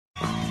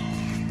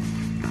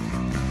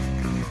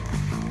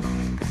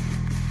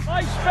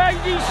My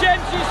spidey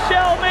senses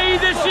tell me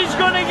this is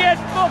gonna get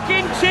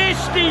fucking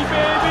tasty,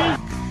 baby.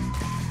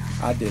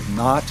 I did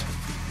not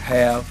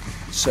have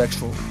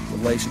sexual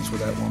relations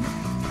with that woman.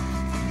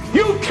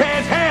 You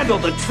can't handle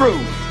the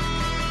truth.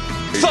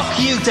 Fuck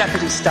you,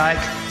 Deputy Stag.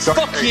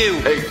 Fuck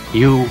you.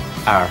 You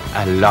are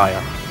a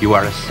liar. You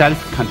are a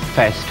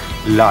self-confessed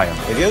liar.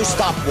 If you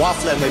stop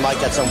waffling, we might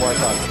get some work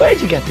done. Where'd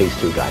you get these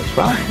two guys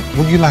from?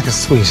 Would you like a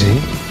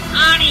sweetie?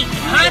 Arnie,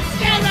 cut!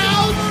 Get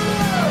out!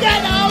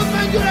 Get out,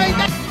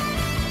 man!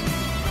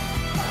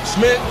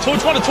 Smith,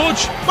 touch, what a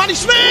touch! Manny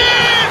Smith!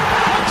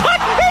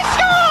 Touch, he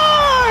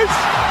scores!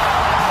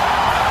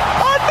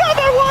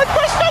 Another one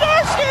for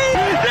Stadarski!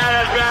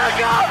 That is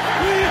back up!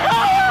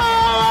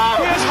 Oh!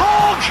 Here's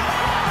Hawk!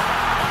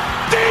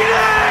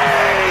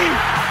 Dini!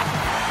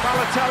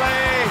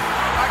 Balotelli!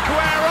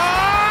 Aguero!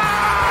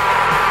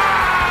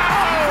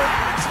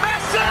 It's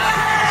Messi!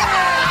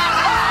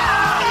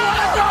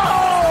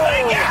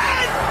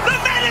 Again! The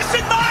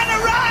medicine man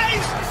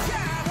arrives!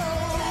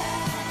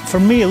 For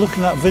me,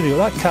 looking at that video,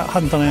 that cat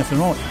hadn't done anything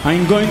wrong.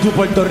 I'm going to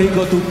Puerto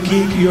Rico to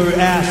kick your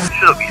ass.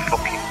 Shut up, you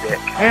fucking dick.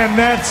 And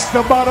that's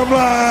the bottom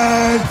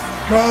line,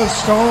 cause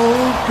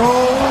Stone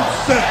Cold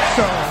said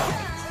so.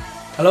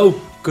 Hello,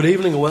 good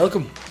evening and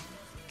welcome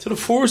to the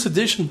fourth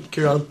edition,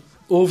 Kieran,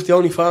 of the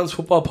OnlyFans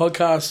Football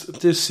Podcast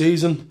this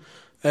season.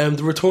 The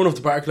return of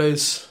the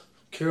Barclays.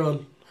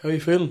 Kieran, how are you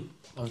feeling?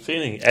 I'm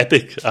feeling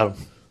epic, to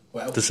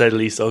say the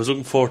least. I was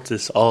looking forward to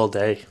this all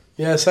day.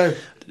 Yeah, same.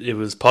 It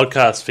was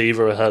podcast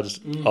fever I had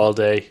all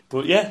day.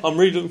 But yeah, I'm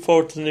really looking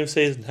forward to the new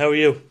season. How are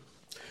you?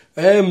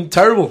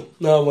 Terrible.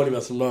 No, I'm only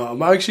messing. No,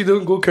 I'm actually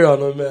doing good,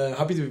 Kieran. I'm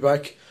happy to be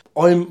back.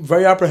 I'm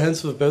very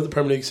apprehensive about the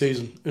Premier League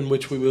season, in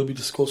which we will be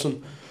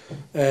discussing.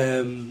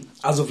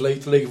 As of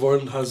late, the League of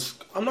Ireland has,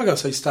 I'm not going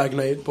to say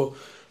stagnated, but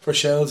for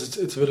Shells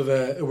it's a bit of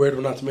a weird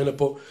one at the minute.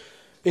 But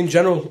in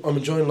general, I'm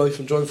enjoying life,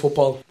 enjoying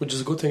football, which is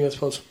a good thing, I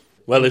suppose.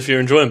 Well, if you're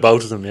enjoying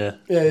both of them, yeah.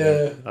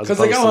 Yeah. Because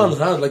they go hand in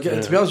hand. Like, to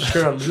be honest with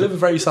you, Kieran, we live a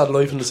very sad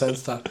life in the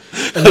sense that...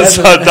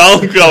 So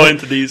don't go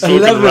into these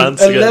fucking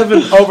rants again.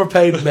 11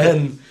 overpaid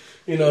men,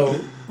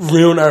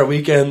 ruin our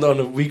weekend on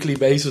a weekly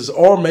basis,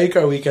 or make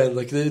our weekend.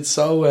 Like, it's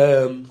so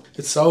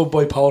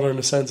bipolar in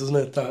a sense, isn't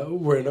it? That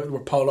we're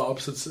polar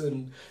opposites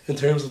in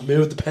terms of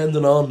mood,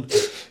 depending on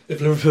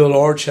if Liverpool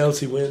or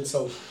Chelsea win.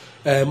 So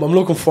I'm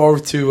looking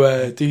forward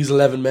to these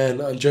 11 men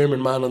and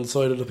German man on the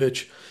side of the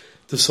pitch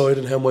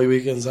deciding how my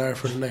weekends are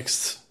for the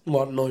next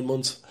 9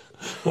 months.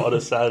 What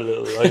a sad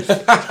little life.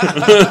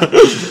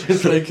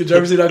 It's like, did you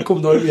ever see that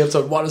Come Down with Me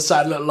episode? What a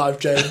sad little life,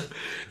 Jane.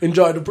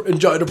 Enjoy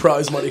the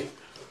prize money.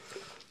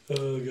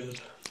 Oh god.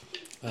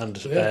 And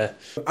and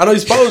I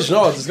suppose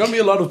there's going to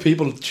be a lot of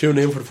people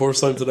tuning in for the first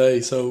time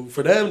today. So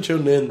for them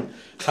tuning in,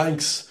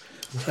 thanks.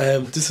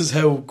 This is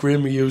how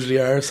grim we usually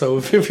are. So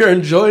if you're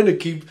enjoying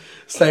it, keep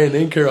staying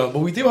in, Kieran.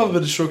 But we do have a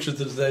bit of structure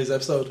to today's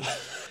episode.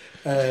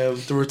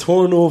 The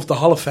return of the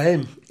Hall of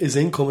Fame is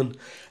incoming,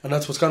 and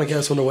that's what's going to get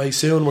us underway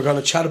soon. We're going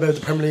to chat about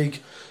the Premier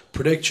League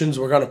predictions.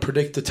 We're going to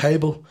predict the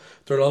table.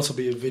 There'll also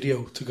be a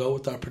video to go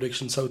with that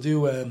prediction, so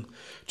do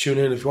tune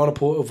in if you want to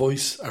put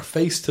our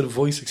face to the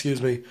voice,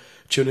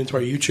 tune into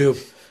our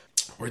YouTube.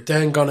 We're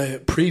then going to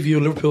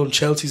preview Liverpool and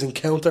Chelsea's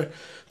encounter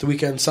the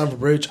weekend at Stamford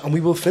Bridge, and we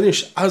will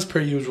finish as per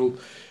usual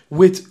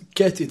with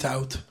Get It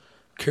Out.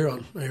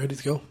 Kieran, are you ready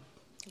to go?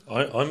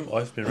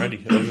 I've been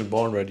ready. I've been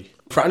born ready.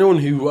 For anyone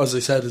who, as I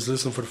said, is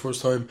listening for the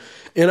first time,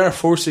 in our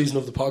first season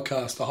of the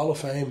podcast, the Hall of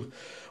Fame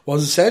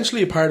was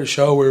essentially a part of the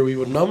show where we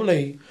would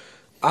nominate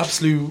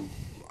absolute,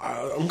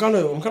 I'm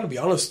gonna be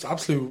honest,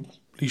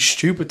 absolutely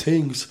stupid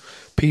things,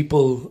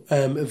 people,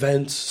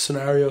 events,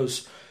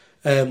 scenarios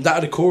that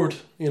had occurred.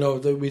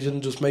 That we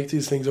didn't just make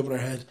these things up in our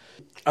head.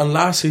 And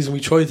last season we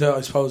tried to,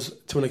 I suppose,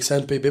 to an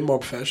extent, be a bit more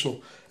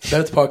professional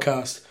about the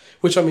podcast,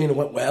 which it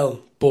went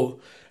well, but.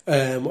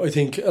 I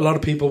think a lot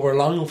of people were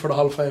longing for the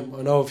Hall of Fame.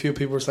 I know a few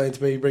people were saying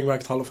to me, bring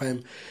back the Hall of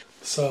Fame.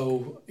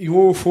 So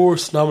your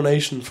first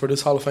nomination for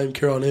this Hall of Fame,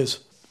 Kieran,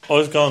 is?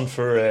 I've gone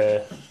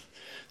for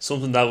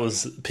something that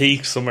was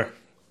peak summer.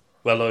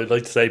 Well, I'd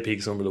like to say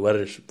peak summer. The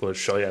weather was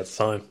shy at the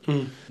time.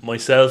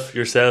 Myself,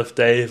 yourself,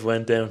 Dave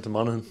went down to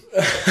Monaghan.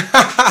 And,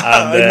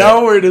 I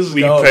know where this is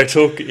going. We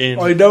partook in...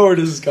 I know where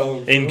this is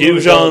going. In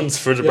Goujon's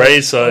for the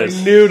Braeside.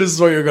 I knew this is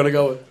where you were going to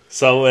go with.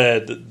 So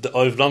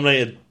I've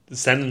nominated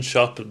Sending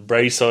Shop at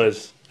Braeside.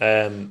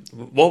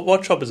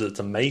 What shop is it? It's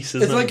a mace,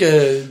 isn't it? It's like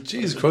a...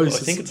 Jesus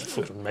Christ. I think it's a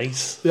fucking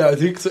mace. Yeah, I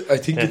think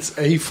it's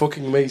a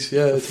fucking mace.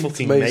 Yeah, a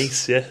fucking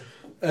mace, yeah.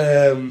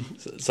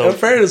 So in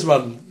fairness,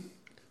 man,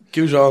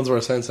 Goujon's were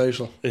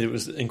sensational. It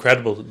was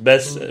incredible.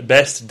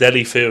 Best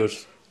deli food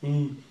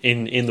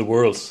in the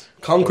world.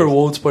 Conquer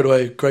Woods, by the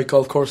way, great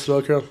golf course as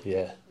well, Kieran.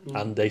 Yeah.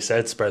 And they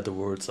said spread the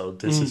word, so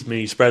this is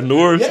me spreading the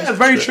word. Yeah,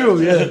 very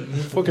true, yeah.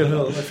 Fucking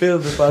hell, I feel a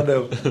bit bad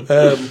now.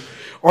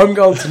 I'm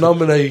going to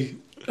nominate...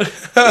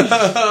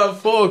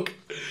 Fuck.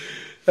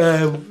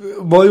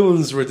 My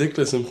one's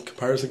ridiculous in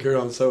comparison,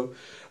 Kieran. So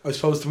I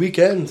suppose the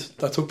weekend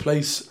that took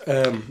place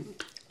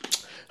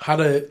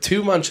had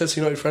two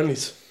Manchester United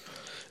friendlies.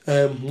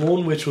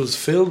 One which was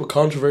filled with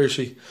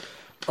controversy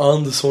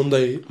on the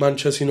Sunday,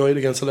 Manchester United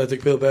against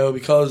Athletic Bilbao,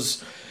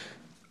 because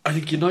I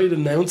think United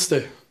announced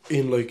it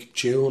in like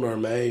June or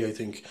May, I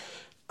think,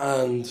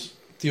 and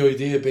the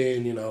idea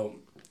being, you know,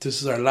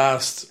 this is our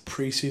last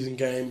pre-season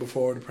game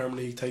before the Premier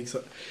League takes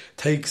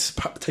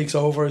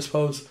over, I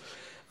suppose.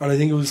 And I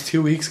think it was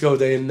 2 weeks ago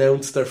they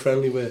announced their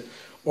friendly with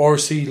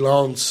RC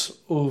Lens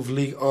of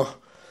Ligue 1.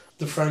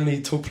 The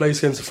friendly took place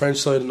against the French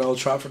side in Old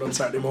Trafford on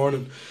Saturday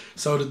morning.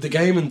 So the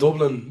game in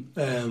Dublin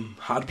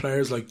had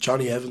players like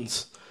Johnny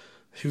Evans,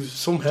 who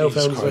somehow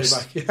found his way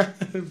back. Yeah,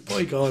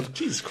 by God.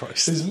 Jesus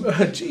Christ.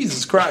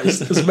 Jesus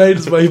Christ. Has made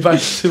his way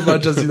back to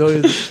Manchester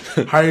United.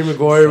 Harry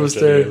Maguire was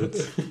there.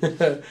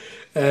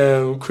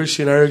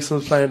 Christian Eriksen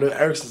was playing.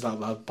 Eriksen's not a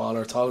bad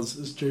baller at all.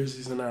 His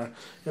jersey's in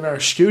our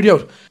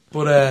studio.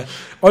 But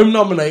I'm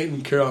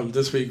nominating Kieran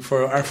this week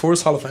for our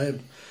first Hall of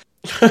Fame.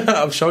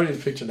 I'm showing you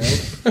the picture now.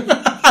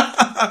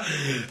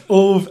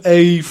 Of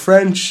a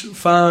French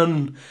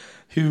fan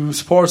who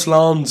supports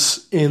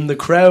Lens in the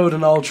crowd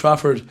in Old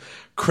Trafford,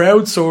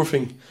 crowd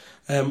surfing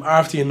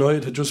after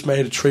United had just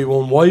made a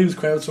 3-1. Why he was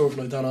crowd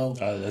surfing, I don't know.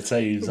 Let's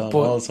say he's on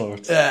all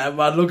sorts. Yeah,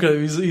 man, look at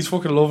him. He's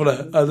fucking loving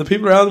it. The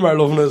people around him are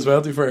loving it as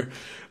well, to be fair.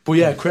 But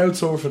yeah, crowd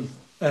surfing.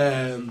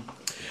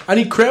 And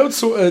the crowd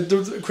surf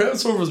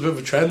was a bit of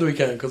a trend the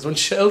weekend, because when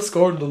Shell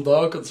scored in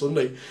Dundalk on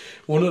Sunday,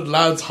 one of the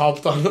lads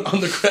hopped on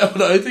the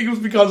crowd. I think it was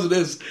because of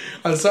this,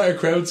 and started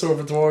crowd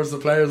surfing towards the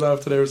players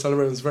after they were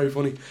celebrating. It's very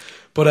funny.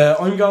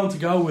 But I'm going to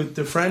go with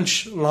the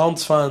French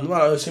Lens fan.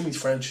 Well, I assume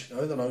he's French.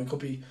 I don't know.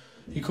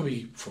 He could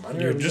be from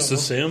anywhere. You're just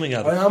assuming,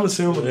 Adam. I am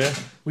assuming. Yeah.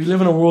 We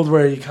live in a world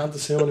where you can't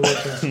assume anymore.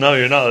 No,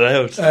 you're not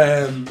allowed.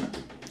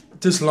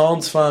 This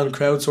Lens fan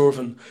crowd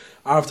surfing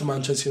after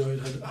Manchester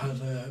United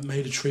had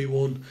made a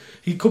 3-1.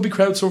 He could be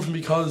crowd surfing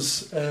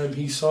because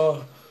he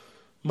saw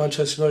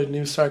Manchester United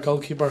new star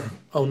goalkeeper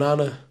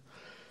Onana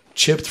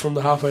chipped from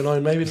the halfway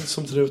line. Maybe it's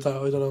something to do with that,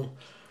 I don't know.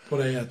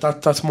 But yeah,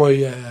 that's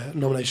my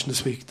nomination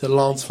this week. The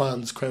Lens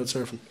fans crowd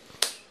surfing.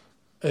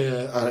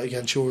 And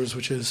against yours,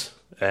 which is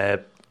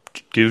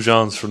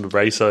Goujon's from the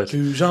Brayside.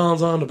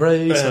 Goujon's on the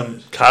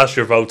Brayside. Cast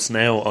your votes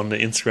now on the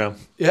Instagram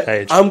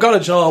page. I'm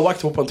gonna I'll whack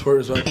them up on Twitter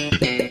as well.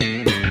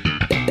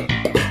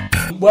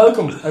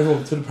 Welcome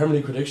everyone to the Premier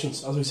League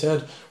predictions. As we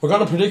said, we're going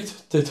to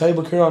predict the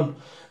table, Kieran,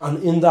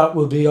 and in that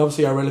will be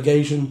obviously our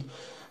relegation,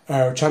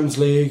 our Champions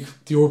League,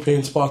 the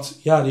European spots,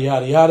 yada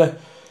yada yada.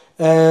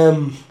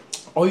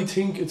 I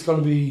think it's going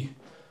to be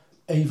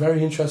a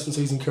very interesting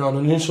season, Kieran.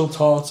 Initial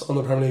thoughts on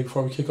the Premier League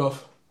before we kick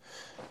off?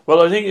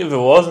 Well, I think if it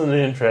wasn't an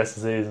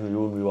interesting season, we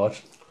wouldn't be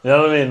watching. You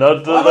know what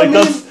I mean?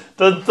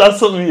 That's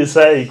something you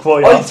say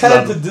quite often. I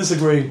tend to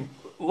disagree.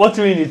 What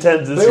do you mean you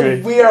tend to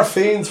disagree? We are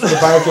fiends for the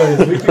Barclays.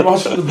 We've been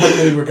watching the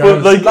Premier League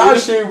regardless.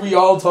 Last year we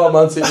all thought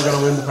Man City were going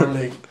to win the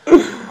Premier League,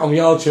 and we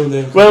all tuned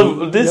in.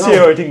 Well, this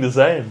year I think the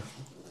same.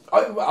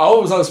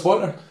 Was that a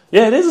spoiler?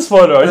 Yeah, it is a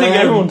spoiler. I think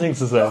everyone thinks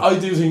the same. I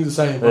do think the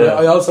same, but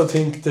I also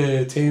think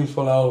the teams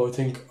below,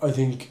 I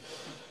think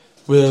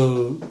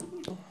will,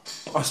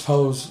 I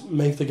suppose,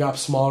 make the gap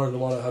smaller than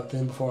what it had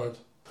been before.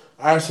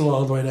 Arsenal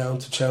all the way down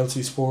to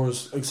Chelsea,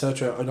 Spurs,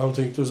 etc. I don't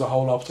think there's a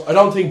whole lot.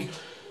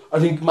 I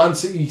think Man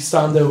City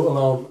stand out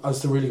alone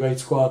as the really great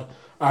squad.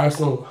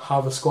 Arsenal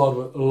have a squad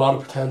with a lot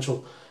of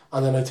potential,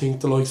 and then I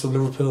think the likes of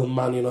Liverpool,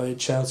 Man United,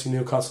 Chelsea,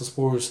 Newcastle,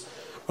 Spurs,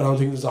 I don't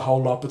think there's a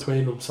whole lot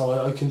between them.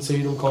 So I can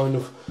see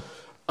them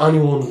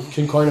anyone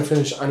can kind of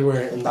finish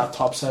anywhere in that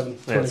top 7.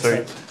 Yeah, it's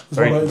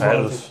very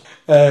competitive.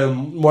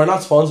 We're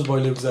not sponsored by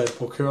Lucozade,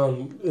 but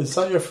Kieran, is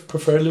that your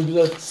preferred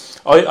Lucozade?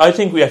 I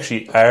think we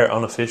actually are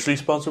unofficially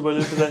sponsored by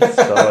Lucozade.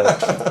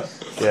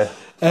 So,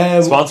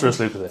 yeah. Sponsor us,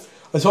 Lucozade.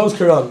 I suppose,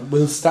 Kieran,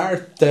 we'll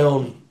start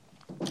down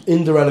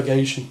in the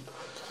relegation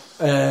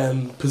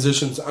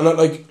positions, and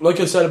like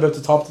I said about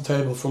the top of the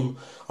table, from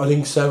I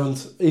think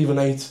 7th, even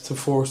 8th to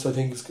 1st,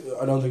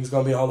 I don't think it's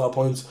going to be a whole lot of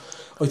points.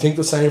 I think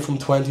the same from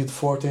 20th to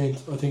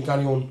 14th. I think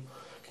anyone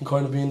can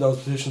kind of be in those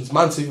positions.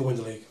 Man City will win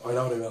the league. I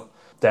know they will.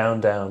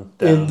 Down.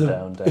 In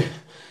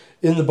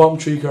the bottom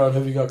 3, Kieran, who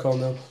have you got going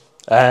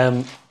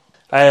down?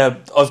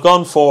 I've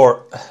gone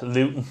for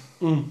Luton.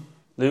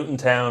 Luton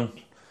Town.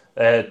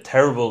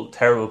 Terrible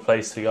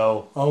place to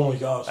go. Oh my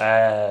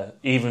God.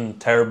 Even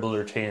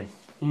terribler team.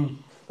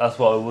 That's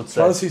what I would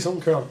say. I want to see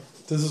something, Kieran.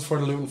 This is for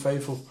the Luton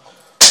faithful.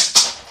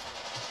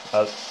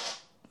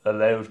 A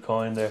loud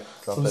coin there.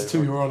 So there's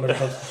 €2 on their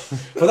account.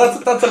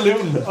 But that's a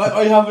Luton.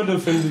 I have an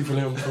affinity for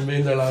Luton from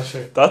being there last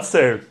year. That's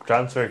their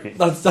transfer key.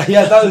 That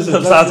is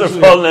it.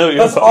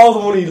 That's all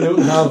the money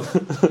Luton have.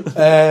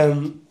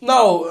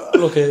 No,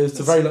 look, it's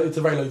a very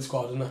light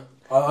squad, isn't it?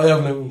 I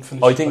have Luton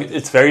finished. I think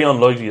it's very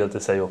unlikely that they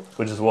stay up,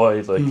 which is why.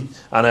 And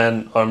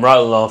then I'm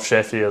rattling off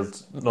Sheffield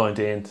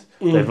 19th.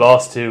 They've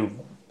lost 2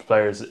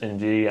 players in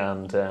G,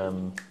 and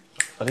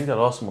I think they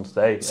lost someone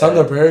today.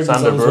 Sander Berg's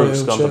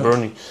gone to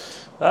Burnley.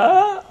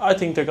 I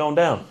think they're going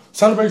down.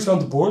 Sander Berg's gone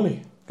to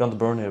Burnley. Gone to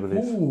Burnley, I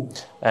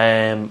believe.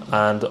 And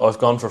I've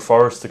gone for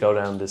Forest to go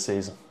down this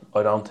season.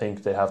 I don't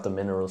think they have the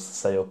minerals to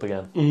stay up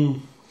again.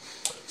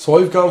 So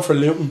I've gone for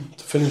Luton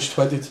to finish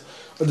 20th.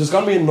 there's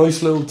going to be a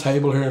nice little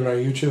table here on our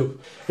YouTube.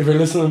 If you're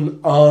listening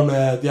on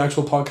the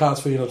actual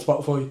podcast feed on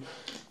Spotify,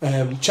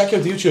 check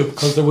out the YouTube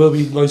because there will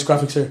be nice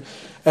graphics here.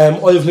 I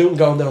have Luton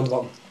going down the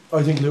bottom.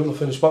 I think Luton will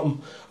finish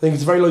bottom. I think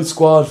it's a very light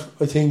squad.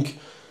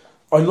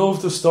 I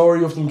love the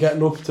story of them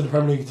getting up to the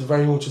Premier League. It's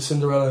very much a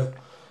Cinderella,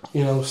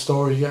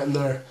 story getting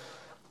there.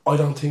 I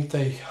don't think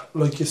they,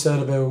 like you said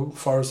about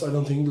Forest, I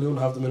don't think Luton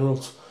have the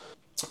minerals.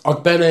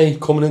 Ogbene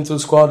coming into the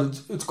squad,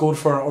 it's good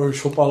for Irish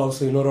football,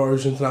 obviously, another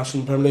Irish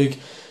international Premier League.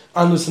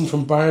 Anderson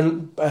from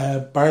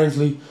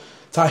Barnsley,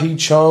 Tahid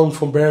Chong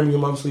from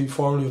Birmingham, obviously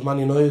formerly of Man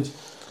United,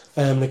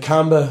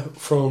 Nakamba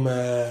from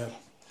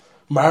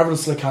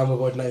Marvellous Nakamba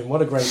by the name,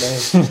 what a great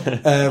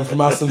name,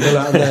 from Aston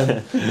Villa, and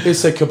then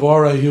Issa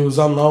Kabore, who was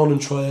on loan in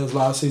trials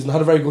last season,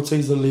 had a very good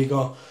season in Ligue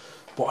 1,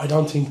 but I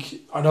don't think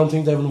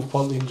they have enough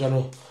quality in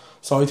general,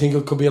 so I think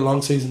it could be a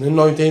long season. In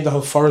 19th, I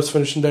have Forest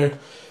finishing there.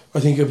 I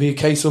think it'll be a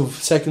case of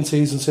second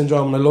season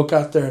syndrome. When I look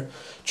at their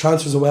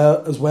transfers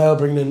as well,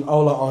 bringing in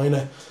Ola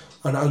Aina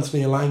and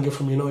Anthony Elanga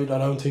from United, I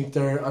don't think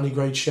they're any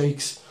great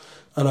shakes.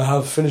 And I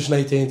have finished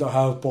 18th, I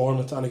have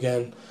Bournemouth, and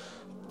again,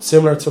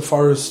 similar to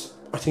Forest,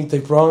 I think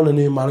they've brought in a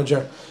new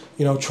manager,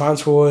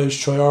 transfer-wise,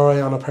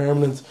 Traore on a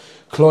permanent,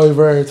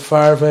 Kluivert,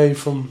 Favre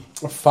from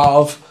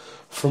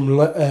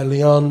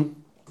Lyon,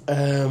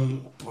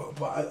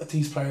 but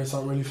these players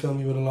don't really fill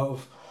me with a lot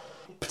of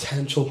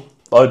potential.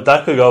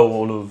 That could go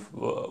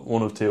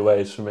one of two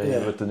ways for me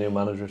with the new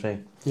manager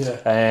thing.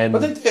 Yeah, but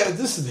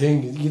this is the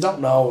thing, you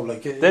don't know.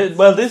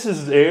 This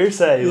is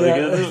hearsay.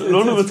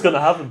 None of it's going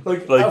to happen.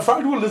 If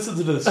anyone will listen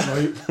to this,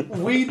 right,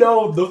 we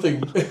know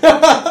nothing.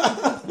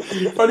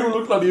 If anyone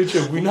looking on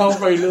YouTube, we know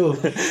very little.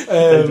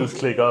 They just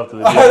click off to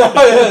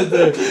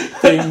the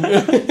thing.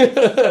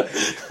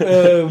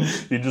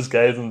 You just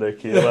gave them their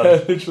key.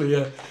 Literally,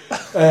 yeah.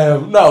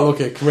 No, look,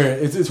 come here.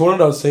 It's one of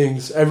those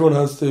things. Everyone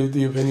has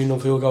the opinion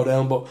of who'll go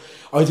down, but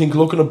I think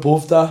looking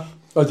above that,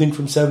 I think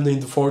from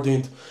 17th to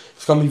 14th,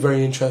 it's going to be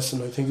very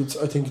interesting. I think it's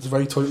a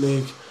very tight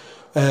league.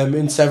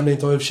 In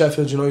 17th, I have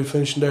Sheffield United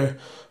finishing there.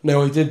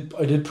 Now, I did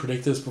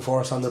predict this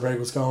before Sander Berg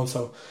was gone,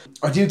 so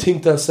I do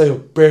think they'll stay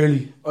up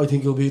barely. I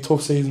think it'll be a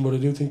tough season, but I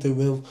do think they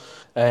will.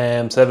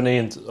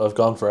 17th, I've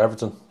gone for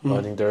Everton.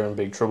 I think they're in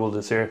big trouble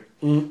this year.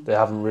 They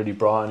haven't really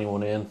brought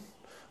anyone in.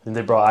 I think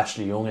they brought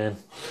Ashley Young in.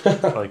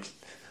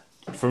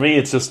 For me,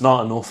 it's just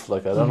not enough. I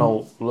don't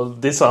know.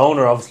 This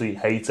owner obviously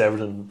hates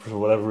Everton for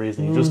whatever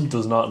reason. He just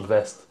does not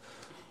invest.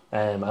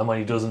 And when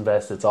he does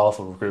invest, it's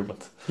awful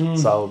recruitment.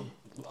 So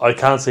I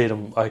can't see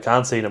them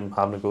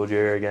having a good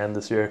year again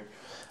this year.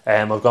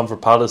 I've gone for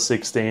Palace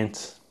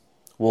 16th,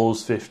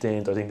 Wolves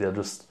 15th. I think they'll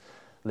just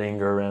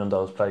linger around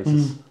those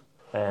places.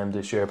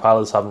 This year,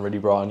 Palace haven't really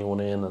brought anyone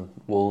in, and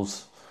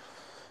Wolves,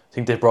 I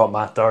think they brought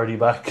Matt Doherty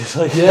back.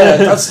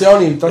 That's the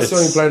only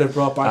player they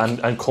brought back.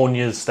 And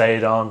Cunha's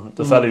stayed on.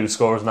 The fella who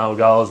scores now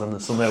goals and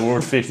is somehow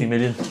worth 50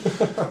 million.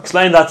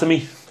 Explain that to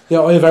me.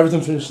 Yeah, I have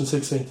Everton finishing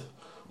 16th.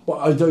 But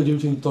I do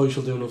think Dyche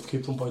will do enough to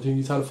keep them. But I think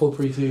he's had a full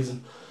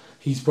pre-season.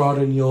 He's brought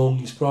in Young.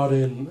 He's brought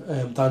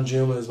in Dan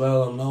Juma as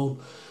well on loan.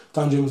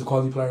 Dan Juma's a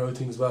quality player, I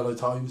think, as well. I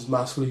thought he was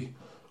massively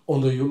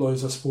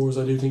underutilised at Spurs.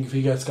 I do think if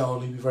he gets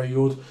going, he'll be very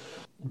good.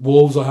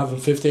 Wolves I have in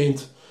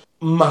 15th.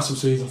 Massive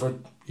season for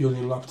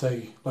Julian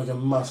Lopetegui. A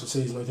massive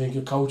season. I think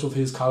a coach of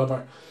his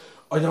calibre.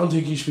 I don't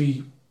think he should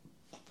be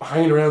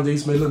hanging around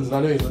East Midlands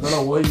anyway. I don't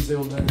know why he's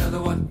doing there.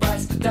 Another one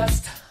bites the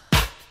dust.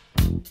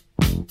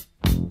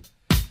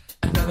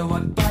 Another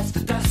one bites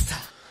the dust.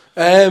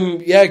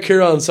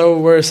 Kieran, so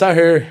we're sat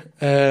here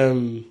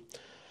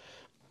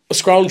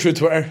scrolling through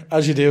Twitter,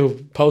 as you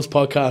do,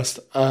 post-podcast,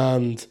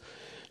 and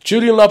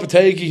Julian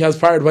Lopetegui has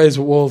parted ways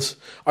with Wolves.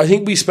 I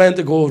think we spent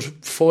a good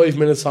 5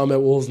 minutes talking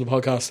about Wolves in the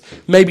podcast,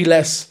 maybe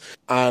less,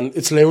 and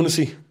it's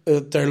lunacy.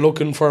 They're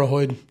looking for a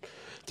hide.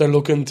 They're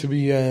looking to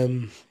be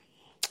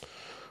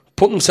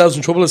putting themselves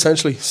in trouble,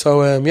 essentially.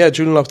 So,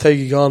 Julian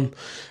Lopetegui gone.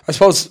 I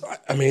suppose,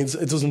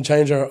 it doesn't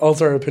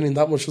alter our opinion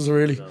that much, does it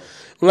really? No.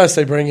 Unless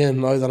they bring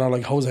in, I don't know,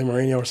 like Jose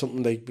Mourinho or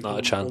something, they become not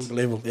a chance.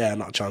 Unbelievable. Yeah,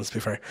 not a chance, to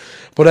be fair.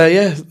 But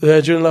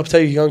Julian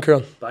Lopetegui gone,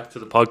 Kieran. Back to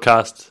the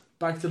podcast.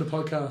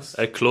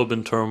 A club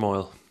in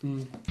turmoil.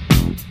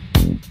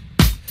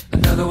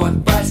 Another one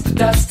bites the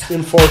dust.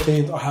 In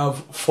 14th, I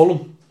have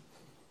Fulham.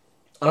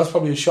 And that's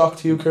probably a shock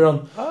to you,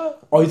 Kieran.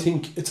 I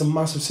think it's a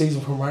massive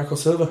season for Marco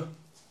Silva.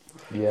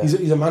 Yeah.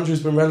 He's a manager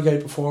who's been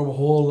relegated before with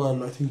Hull,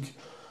 and I think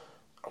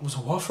was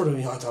it Watford?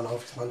 I don't know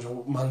if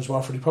he's managed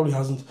Watford. He probably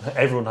hasn't.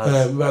 Everyone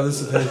has. Well, this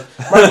is the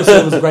thing. Marco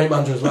Silva's a great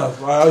manager as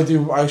well. I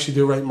actually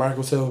do rate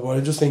Marco Silva, but I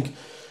just think,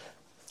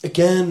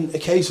 again, a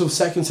case of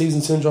second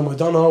season syndrome. I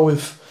don't know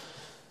if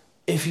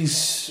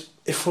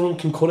Fulham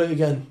can cut it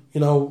again.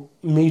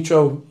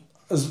 Mitro,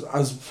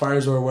 as far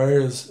as we're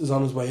aware, is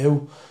on his way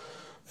out.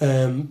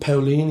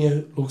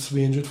 Paulinho looks to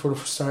be injured for the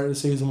start of the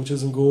season, which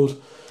isn't good.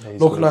 Yeah,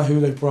 looking at who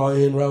they brought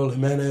in, Raul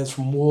Jimenez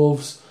from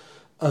Wolves,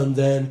 and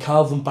then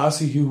Calvin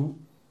Bassey, who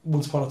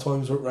once upon a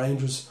time was with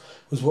Rangers,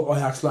 was with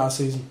Ajax last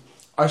season.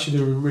 I actually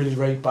do really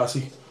rate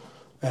Bassey,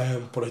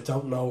 but I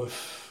don't know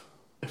if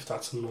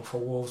that's enough for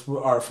Wolves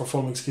or for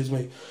Fulham, excuse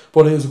me.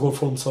 But it is a good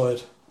Fulham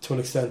side. to an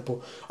extent. But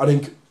I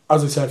think,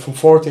 as I said, from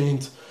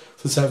 14th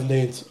to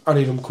 17th,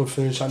 any of them could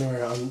finish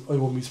anywhere, and I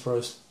wouldn't be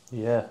surprised.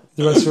 Yeah.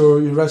 The rest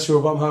of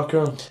your bottom half,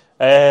 Kieran?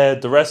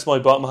 The rest of my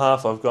bottom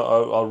half,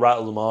 I'll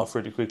rattle them off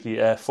really quickly.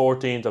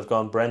 14th, I've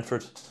gone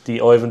Brentford.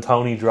 The Ivan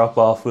Toney drop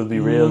off will be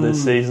real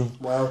this season.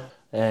 Wow.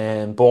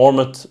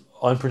 Bournemouth,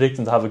 I'm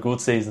predicting to have a good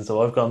season,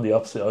 so I've gone the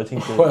opposite. I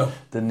think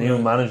the new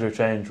manager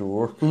change will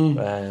work.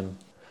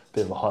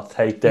 Bit of a hot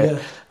take there.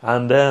 Yeah.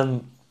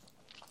 And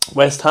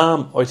West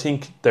Ham, I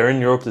think they're in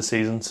Europe this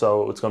season,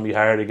 so it's going to be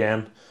hard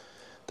again.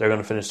 They're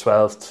going to finish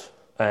 12th.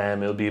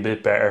 It'll be a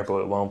bit better,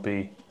 but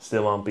it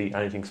still won't be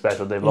anything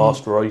special. They've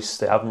lost Rice.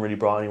 They haven't really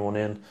brought anyone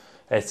in.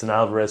 Edson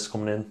Alvarez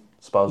coming in,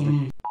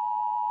 supposedly.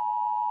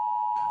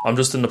 I'm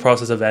just in the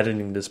process of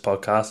editing this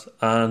podcast,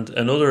 and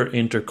another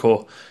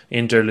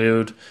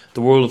interlude.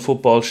 The world of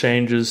football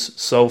changes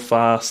so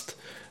fast.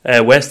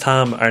 West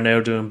Ham are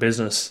now doing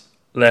business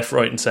left,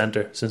 right and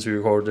centre since we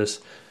recorded this.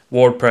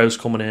 Ward-Prowse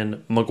coming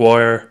in,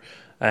 Maguire,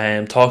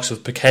 talks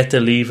of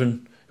Paqueta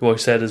leaving, who I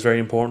said is very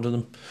important to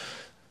them.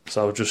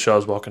 So it just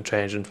shows what can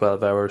change in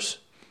 12 hours.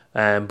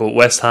 But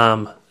West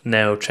Ham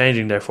now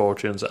changing their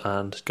fortunes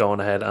and going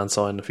ahead and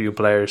signing a few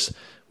players,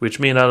 which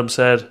me and Adam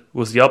said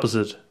was the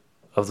opposite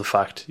of the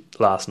fact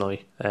last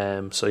night.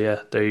 So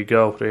yeah, there you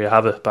go. There you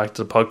have it. Back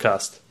to the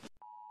podcast.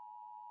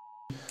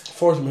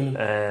 40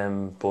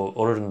 million. But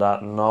other than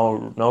that,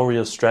 no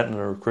real strengthening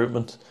of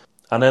recruitment.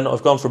 And then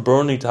I've gone for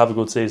Burnley to have a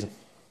good season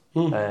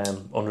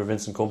under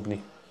Vincent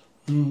Kompany.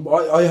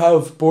 I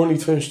have Burnley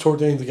to finish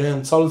 13th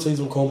again. Solid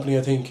season Kompany,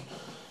 I think.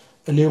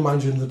 A new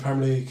manager in the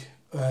Premier League,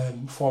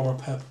 former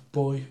Pep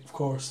boy, of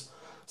course.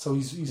 So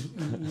he's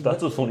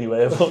that's a funny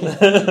way of putting it.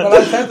 Well,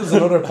 I think there's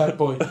another Pep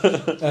boy.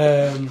 But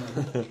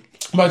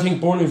I think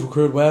Burnley have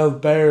recruited well.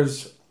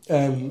 Bears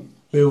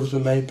moves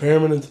been made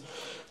permanent.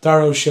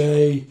 Darragh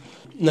O'Shea,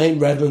 Nathan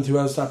Redmond, who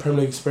has that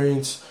Premier League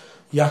experience,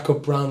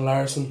 Jakob Brand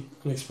Larsen,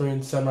 an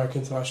experienced Denmark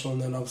international,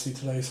 and then obviously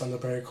today Sander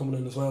Berg coming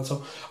in as well.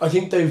 So I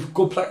think they've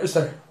good players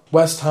there.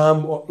 West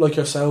Ham, like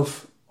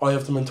yourself, I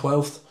have them in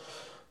 12th.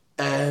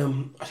 I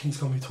think it's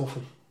going to be a tough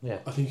one. Yeah.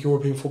 I think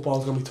European football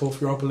is going to be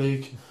tough. Europa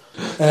League.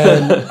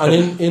 And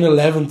in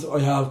 11th, I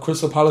have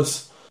Crystal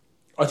Palace.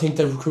 I think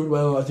they've recruited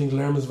well. I think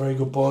Lerma is a very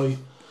good boy.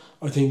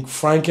 I think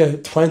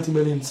Franke, 20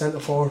 million centre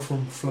forward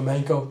from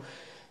Flamenco,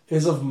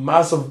 is a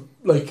massive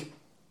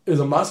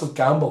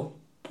gamble.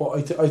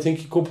 But I think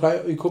he could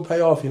pay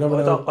off. You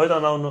never know. I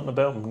don't know nothing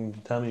about him. Can you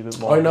tell me a bit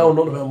more? I know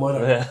nothing about him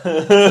either. Yeah.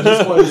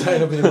 That's why I'm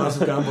saying it'll be a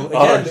massive gamble.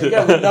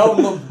 Again, we know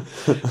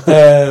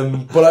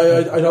nothing. But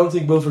I don't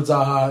think Wilfried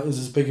Zaha is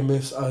as big a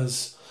miss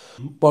as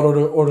what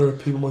other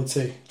people might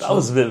say. That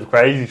was a bit of a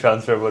crazy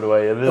transfer, by the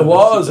way. It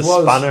was a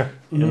spanner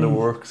in the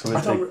works.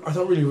 I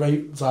don't really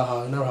rate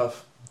Zaha. I never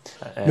have.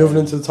 Moving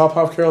into the top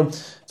half, Kieran.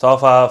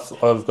 Top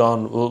half, I've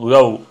gone.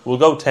 We'll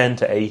go 10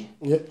 to 8.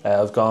 Yep.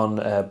 I've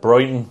gone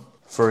Brighton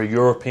for a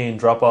European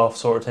drop-off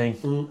sort of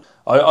thing.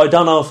 I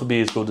don't know if it'll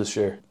be as good this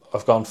year.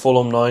 I've gone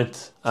Fulham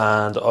 9th,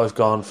 and I've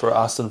gone for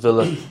Aston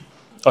Villa.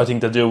 I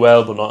think they'll do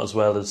well, but not as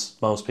well as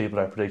most people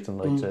are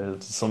predicting.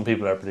 Some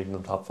people are predicting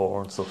them top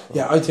 4 and stuff.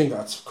 Yeah, I think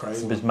that's crazy.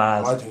 It's a bit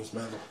mad. I think it's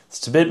mad.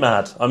 It's a bit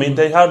mad. I mean,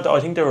 I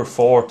think they were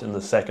 4th in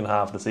the second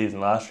half of the season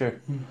last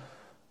year.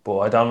 But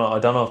I don't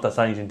know if that's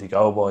anything to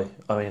go by.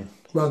 I mean,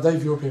 well,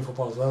 they've European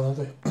football as well,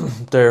 don't they?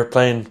 They're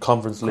playing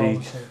Conference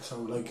League.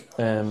 So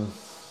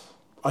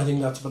I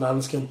think that's a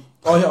banana skin.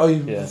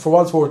 For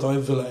what's it's worth, I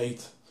have Villa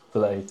 8th.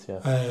 Villa 8th,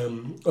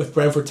 yeah. I've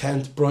Brentford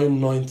 10th,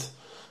 Brighton 9th,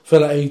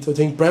 Villa 8th. I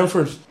think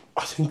Brentford,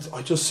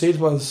 I just see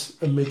them as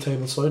a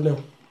mid-table side now.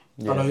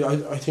 Yeah.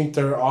 And I think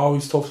they're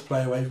always tough to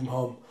play away from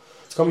home.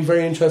 It's going to be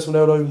very interesting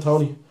without Ivan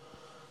Toney.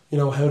 You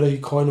know, how they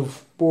kind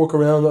of work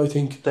around, I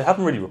think. They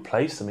haven't really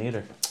replaced them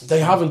either. They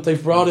haven't.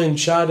 They've brought in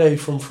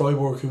Sade from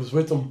Freiburg, who was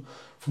with them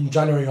from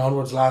January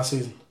onwards last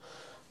season.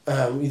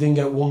 He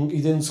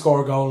didn't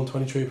score a goal in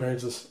 23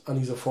 appearances, and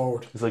he's a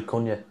forward. He's like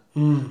Cunha.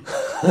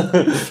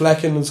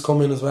 Flecken has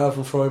come in as well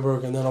from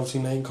Freiburg, and then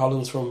obviously Nathan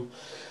Collins from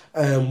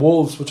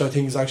Wolves, which I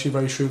think is actually a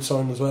very shrewd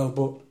sign as well.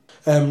 But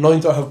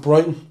 9th I have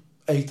Brighton,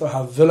 8th I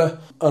have Villa,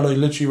 and I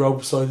literally wrote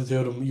beside the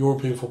two of them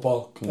European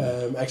football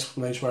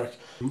exclamation mark.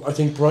 I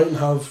think Brighton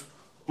have.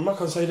 I'm not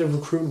going to say they're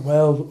recruiting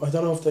well. I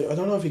don't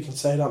know if you can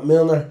say that.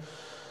 Milner,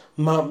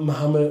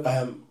 Mohamed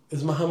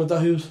is Mohamed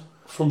Dahoud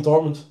from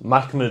Dortmund.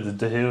 Mohamed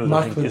Dahoud,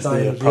 I think is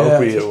the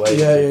appropriate way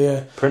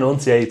to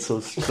pronunciate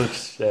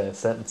such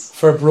sentence.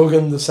 For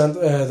Bruggen,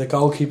 the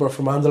goalkeeper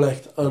from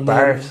Anderlecht. And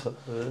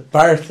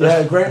Bart,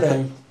 yeah, great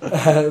name.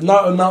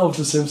 Not up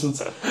to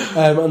Simpsons.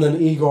 And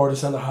then Igor, the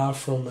centre half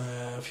from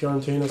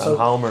Fiorentina. And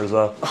Homer as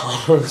well.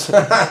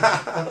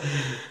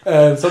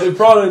 So they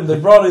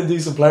brought in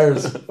decent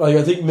players. Like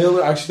I think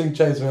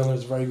James Milner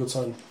is a very good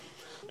sign.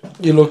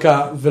 You look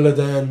at Villa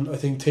then, I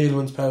think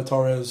Tielemans, Pau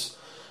Torres,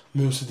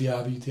 Moussa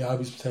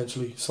Diaby's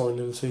potentially signing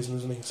in the season,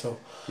 isn't he? So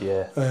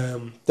yeah,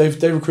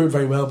 they recruit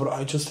very well, but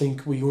I just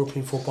think with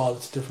European football,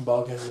 it's a different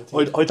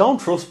ballgame. I don't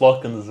trust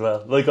Watkins as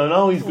well. Like, I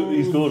know he's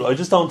good. I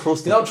just don't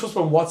trust him. You don't trust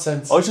him in what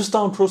sense? I just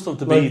don't trust him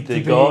to be the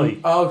guy.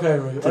 Oh, okay,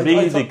 right. To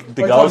be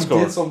the goal scorer.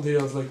 He did something.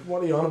 I was like,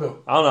 what are you on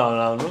about? Oh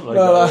no,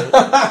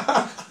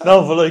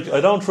 no, but like,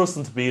 I don't trust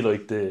him to be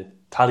like the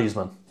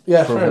talisman.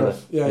 Yeah, fair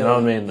enough. Yeah, you know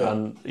what I mean? Yeah.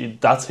 And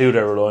that's who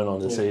they're relying on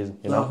this season.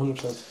 You know,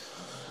 100%.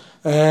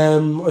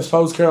 I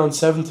suppose Kieran,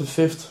 7th to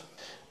 5th.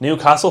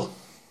 Newcastle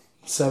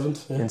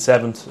 7th. Yeah. In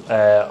 7th.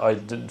 I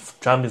did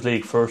Champions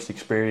League first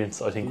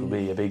experience. I think would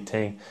be a big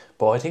thing.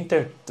 But I think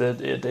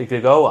they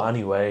could go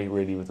anyway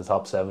really with the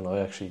top 7.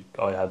 I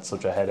had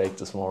such a headache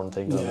this morning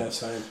thinking. Yeah,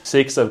 same.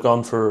 6th, I've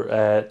gone for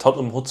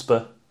Tottenham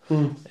Hotspur.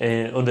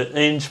 Under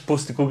Ange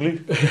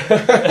Postecoglou.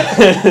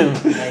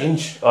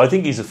 I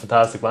think he's a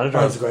fantastic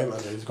manager. He's a great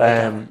manager. He's a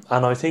great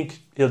and I think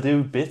he'll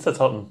do bits at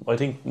Tottenham. I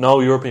think no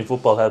European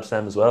football helps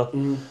them as well.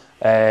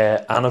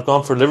 And I've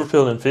gone for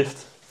Liverpool in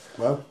 5th.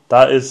 Wow.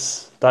 That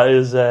is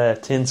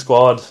tin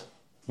squad,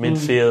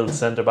 midfield,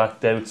 centre back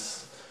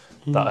doubts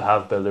that I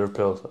have about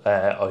Liverpool.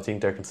 I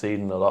think they're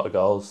conceding a lot of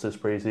goals this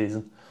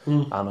pre-season,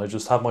 and I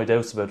just have my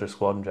doubts about their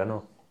squad in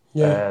general.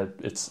 Yeah.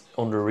 It's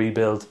under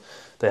rebuild.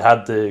 They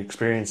had the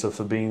experience of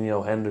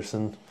Fabinho,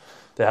 Henderson.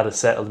 They had a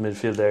settled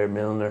midfield there,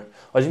 Milner.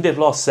 I think they've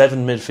lost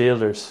 7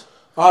 midfielders.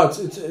 Oh,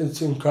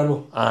 it's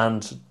incredible.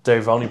 And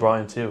they've only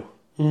brought in 2.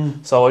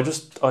 So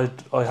I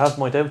have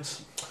my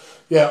doubts.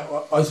 Yeah,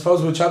 I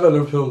suppose we'll chat about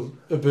Liverpool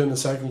a bit in a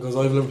second because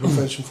I have Liverpool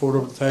finishing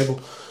 4th up the table.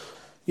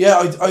 Yeah,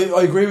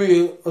 I agree with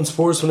you on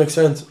Spurs to an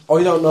extent.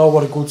 I don't know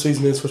what a good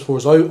season is for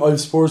Spurs. I've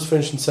Spurs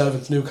finishing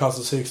 7th,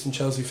 Newcastle 6th and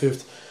Chelsea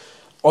 5th.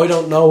 I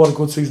don't know what a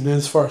good season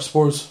is for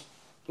Spurs.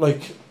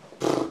 Like,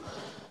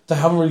 they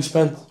haven't really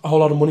spent a whole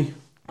lot of money.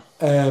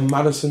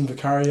 Maddison,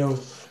 Vicario,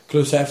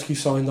 Kulusevski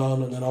signed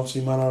on, and then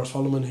obviously Manor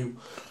Solomon, who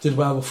did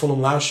well with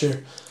Fulham last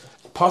year.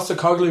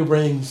 Postecoglou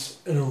brings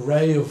an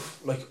array of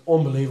like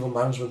unbelievable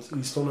management.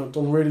 He's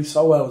done really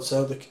so well at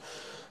Celtic,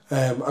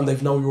 and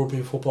they've no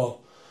European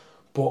football.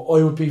 But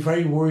I would be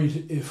very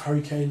worried if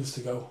Harry Kane is to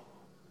go.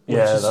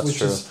 That's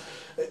true.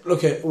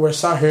 Look, we're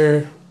sat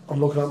here. I'm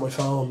looking at my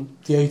phone.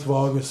 The 8th of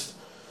August.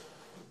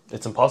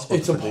 It's impossible.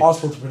 It's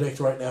impossible to predict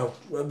right now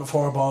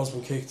before a ball's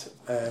been kicked.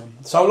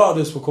 So a lot of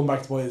this will come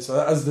back to bite us,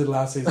 as it did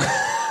last season.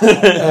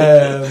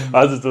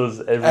 As it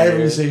does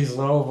every season.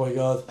 Oh my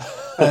god.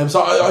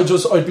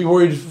 So I'd be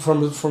worried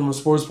from a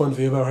Spurs point of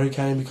view about Harry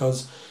Kane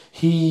because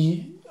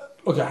Harry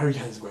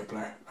Kane's a great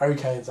player. Harry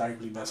Kane's arguably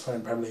the best player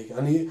in the Premier League,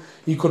 and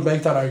he could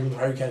make that argument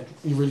for Harry Kane.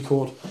 He really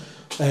could.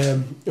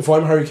 If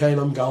I'm Harry Kane,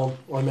 I'm gone.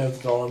 I'm out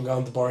the door. I'm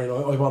gone to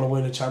Bayern. I want to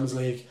win a Champions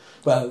League.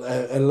 Well,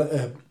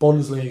 a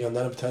Bundesliga and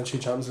then a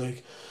potentially Champions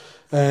League.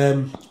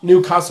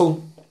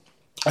 Newcastle,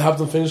 I have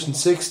them finishing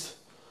 6th.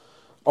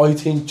 I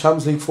think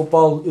Champions League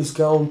football is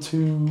going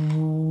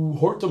to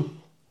hurt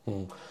them.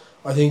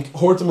 I think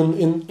hurt them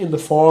in the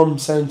form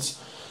sense.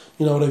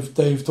 You know,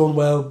 they've done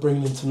well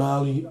bringing in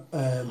Tonali,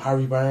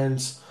 Harry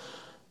Barnes.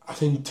 I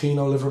think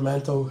Tino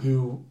Livramento,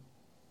 who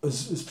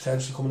is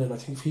potentially coming in. I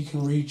think if he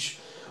can reach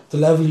the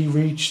level he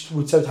reached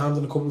with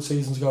Southampton a couple of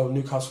seasons ago,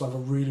 Newcastle have a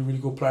really, really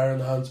good player in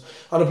the hands.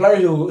 And a player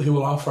who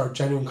will offer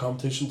genuine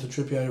competition to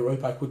Trippier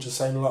right back, which is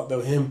saying a lot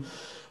about him.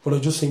 But I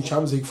just think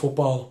Champions League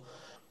football,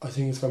 I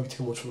think it's going to be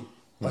too much for them.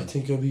 I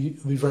think it'll be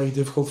very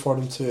difficult for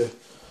them to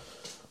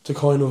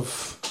kind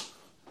of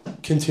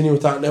continue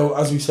with that. Now,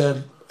 as we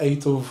said,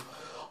 8th of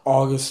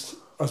August,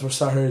 as we're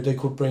sat here, they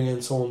could bring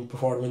in someone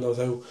before the window's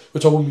out,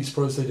 which I wouldn't be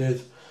surprised they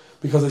did,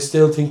 because I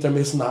still think they're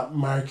missing that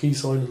marquee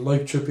signing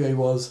like Trippier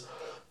was.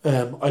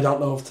 I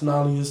don't know if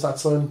Tonali is that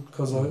sign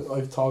because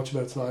I've talked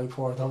about Tonali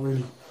before. I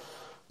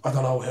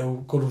don't know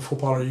how good of a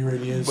footballer he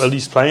really is. Well,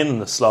 he's playing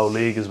in a slow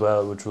league as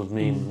well, which would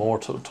mean more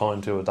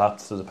time to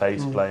adapt to the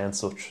pace of play and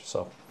such.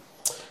 So,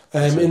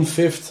 in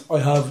 5th,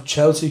 I have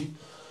Chelsea,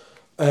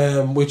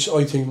 which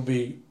I think will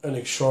be an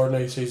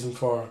extraordinary season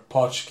for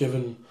Poch,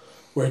 given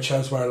where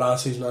Chelsea were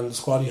last season and the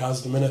squad he has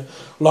at the minute.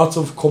 Lots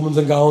of comings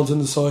and goings in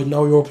the side,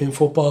 no European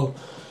football.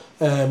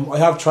 I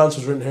have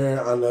transfers written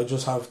here and I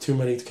just have too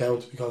many to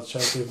count because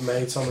Chelsea have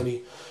made so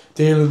many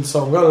dealings,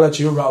 so I'm going to let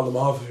you rattle them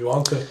off if you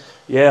want to.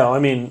 Yeah, I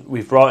mean,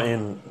 we've brought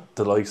in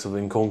the likes of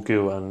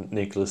Nkunku and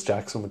Nicholas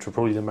Jackson, which are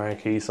probably the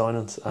marquee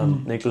signings,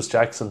 and Nicholas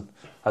Jackson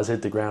has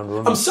hit the ground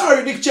running. I'm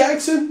sorry, Nick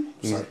Jackson!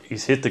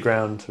 He's hit the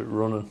ground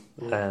running,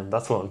 and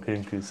that's what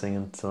Nkunku's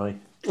singing tonight.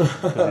 He's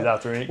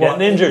after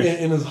getting injured.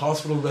 In his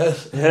hospital bed?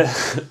 Yeah,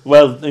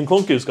 well,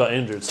 Nkunku's got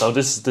injured, so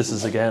this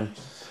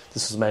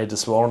was made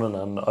this morning,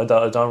 and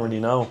I don't really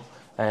know.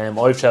 I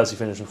have Chelsea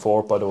finishing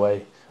 4th, by the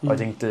way. I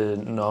think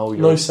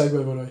nice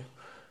segue, by the way.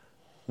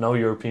 No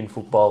European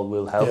football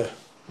will help. Yeah.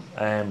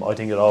 I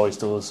think it always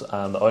does,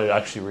 and I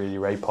actually really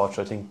rate Poch.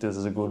 I think this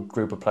is a good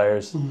group of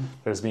players.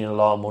 There's been a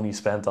lot of money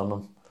spent on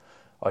them.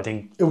 I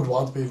think it would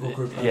want to be a good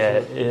group of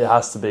players. Yeah, it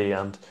has to be,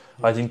 and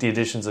I think the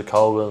additions of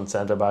Colwell and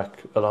centre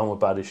back, along with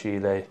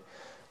Badiashile,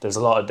 there's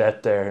a lot of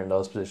depth there in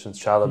those positions.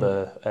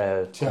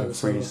 Chalobah,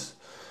 Humphries.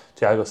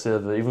 Thiago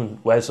Silva, even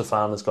Wes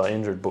Fofana's got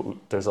injured, but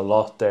there's a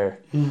lot there.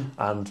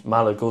 And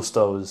Malo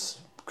Gusto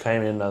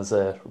came in as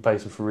a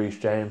replacement for Reece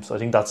James. I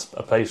think that's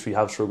a place we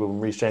have struggled. When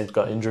Reece James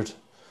got injured,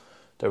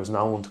 there was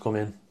no one to come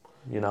in.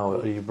 You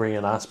know, you bring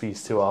in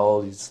Aspie's too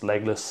old, he's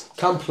legless.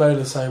 Can't play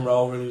the same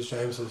role Reece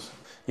James is.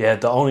 Yeah,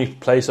 the only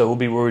place I would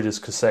be worried is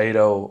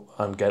Caicedo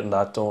and getting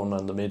that done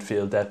and the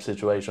midfield depth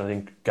situation. I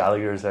think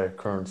Gallagher's their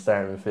current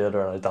starting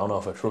midfielder, and I don't know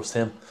if I trust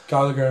him.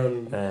 Gallagher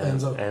and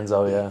Enzo.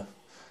 Enzo, yeah.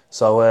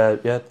 So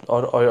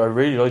I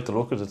really like the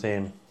look of the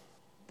team.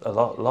 A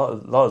lot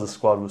of the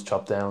squad was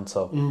chopped down,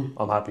 so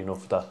I'm happy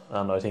enough with that,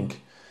 and I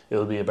think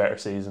it'll be a better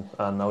season.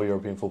 And now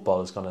European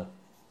football is going to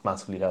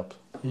massively help.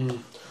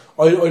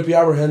 I'd be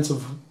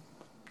apprehensive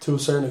to a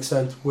certain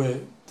extent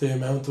with the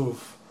amount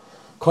of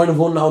kind of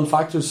unknown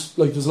factors.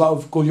 Like, there's a lot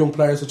of good young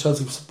players that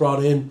Chelsea's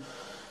brought in,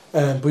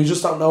 but you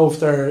just don't know if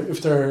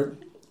they're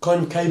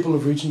kind of capable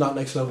of reaching that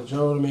next level. Do you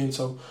know what I mean?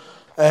 So,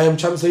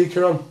 Champions League,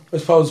 Kieran, I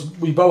suppose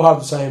we both have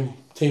the same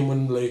team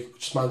winning the league,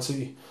 which is Man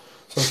City.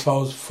 So I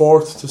suppose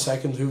 4th to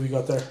 2nd, who have you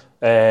got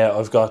there?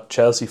 I've got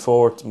Chelsea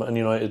 4th, Man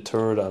United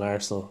 3rd, and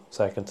Arsenal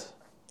 2nd.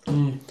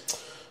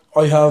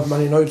 I have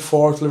Man United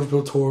 4th,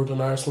 Liverpool 3rd,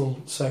 and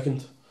Arsenal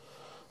 2nd.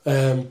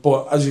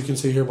 But as you can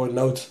see here by the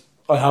notes,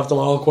 I have them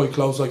all quite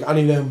close. Like,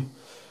 any of them,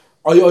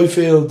 I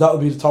feel that'll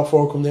be the top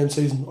 4 come the end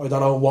season. I don't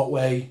know what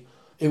way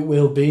it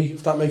will be,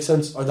 if that makes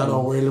sense. I don't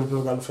know where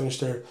Liverpool are going to finish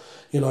their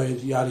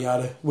United, yada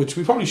yada, which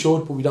we probably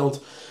should, but we don't.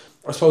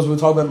 I suppose we'll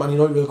talk about Man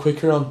United real quick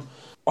here on.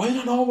 I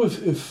don't know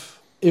if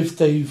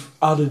they've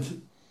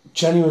added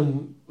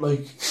genuine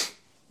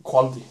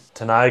quality.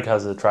 Ten Hag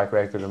has a track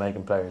record of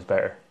making players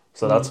better,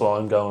 so that's what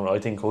I'm going. I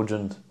think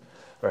Hudgend,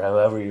 or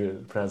however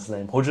you pronounce his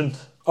name, Hudgend.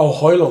 Oh,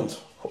 Højlund.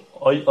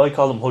 I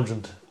call him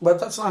Hudgend. But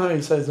that's not how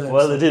you say his name.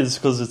 Well, it is,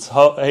 because it's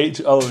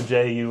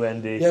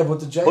Hojund. Yeah, but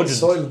the J is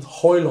silent.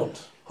 Højlund.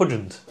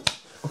 Hudgend.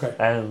 Okay.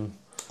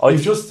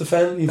 You've just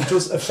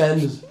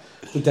offended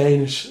the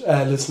Danish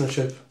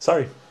listenership.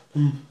 Sorry.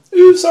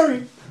 Ooh,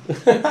 sorry.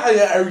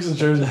 Yeah, Ericsson's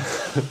jersey.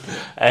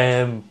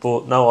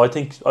 But no, I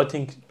think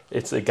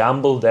it's a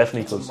gamble,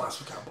 definitely, because it's a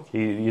massive gamble.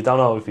 You don't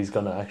know if he's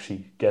going to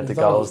actually get the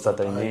goals that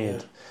they need.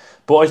 Yeah.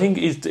 But I think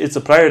it's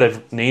a player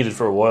they've needed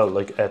for a while,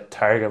 like a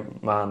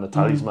target man, a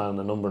talisman,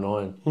 a number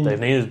 9. They've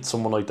needed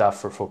someone like that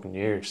for fucking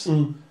years.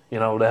 You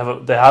know,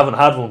 they haven't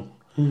had one.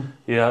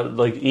 Yeah,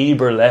 like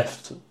Eber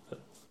left.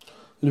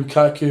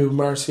 Lukaku,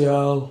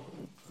 Martial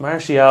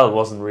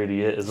wasn't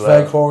really it as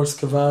well. Weghorst,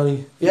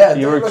 Cavani. Yeah,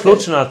 you were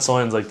clutching at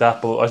signs like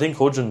that, but I think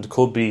Hudgend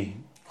could be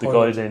the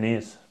guy they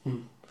need.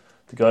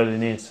 The guy they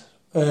need.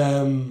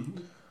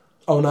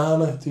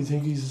 Onana, do you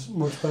think he's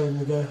much better than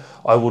the guy?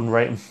 I wouldn't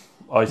rate him.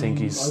 I think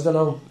I don't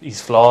know.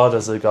 He's flawed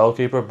as a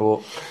goalkeeper,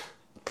 but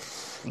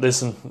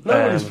listen,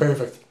 nobody's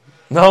perfect.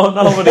 No,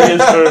 nobody is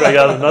perfect.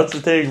 Adam, that's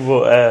the thing.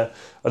 But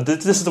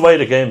this is the way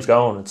the game's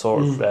going. It's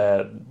sort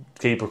of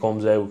keeper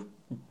comes out,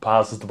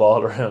 passes the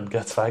ball around,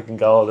 gets back and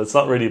goal. It's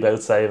not really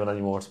about saving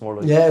anymore. It's more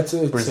like it's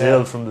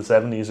Brazil from the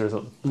 70s or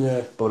something.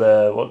 Yeah.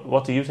 But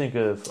what do you think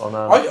of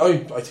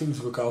Onana? I think he's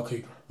a good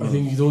goalkeeper. I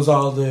think he does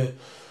all the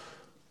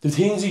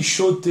things he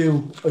should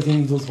do. I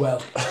think he does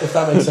well, if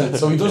that makes sense.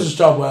 So he does his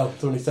job well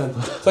to an extent.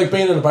 It's like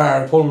being in a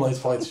bar and pulling nice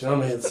points. You know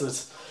what I mean?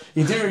 It's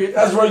you do,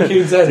 as Roy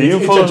Keane said. Do you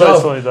it's pull your job.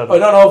 Nice points? I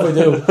don't know if I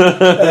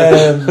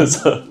do.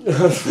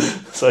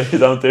 So you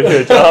don't do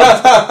your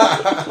job.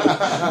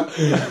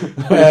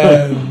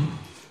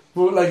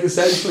 But like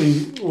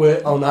essentially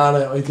with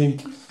Onana, I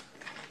think.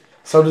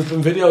 So there's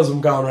been videos of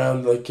him going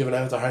around like giving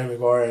out to Harry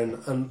Maguire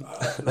and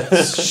like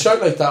shit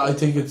like that. I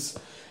think it's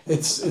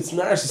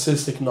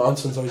narcissistic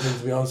nonsense. I think,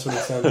 to be honest with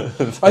you,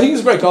 I think he's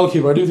a great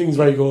goalkeeper. I do think he's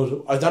very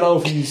good. I don't know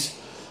if he's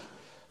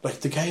like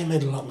the guy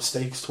made a lot of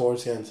mistakes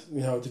towards the end.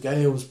 You know, the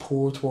guy was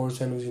poor towards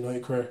the end of his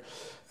United career.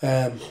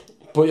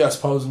 But yeah, I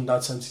suppose in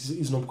that sense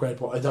he's an upgrade.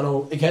 But I don't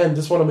know. Again,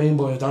 this is what I mean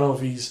by I don't know if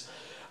he's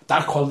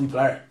that quality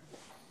player.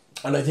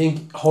 And I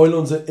think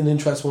Højlund's an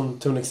interesting one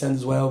to an extent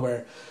as well,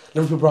 where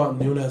Liverpool brought in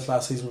Núñez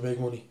last season with big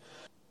money.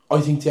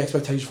 I think the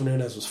expectation for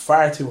Núñez was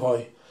far too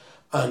high.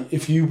 And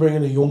if you bring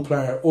in a young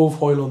player of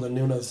Højlund and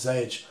Núñez's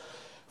age,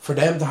 for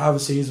them to have a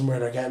season where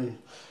they're getting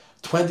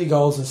 20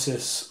 goals and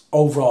assists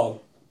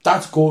overall,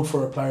 that's good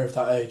for a player of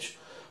that age.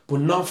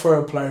 But not for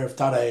a player of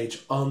that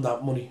age on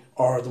that money,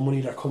 or the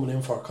money they're coming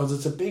in for, because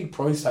it's a big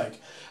price tag.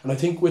 And I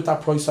think with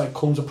that price tag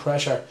comes a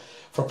pressure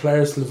for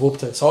players to live up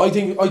to. So I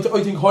think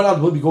Højlund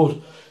will be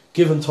good,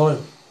 given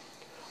time.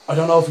 I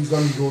don't know if he's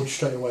going to be good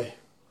straight away.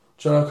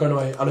 Do you know, kind of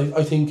way? And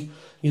I think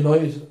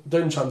United,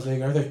 they're in Champions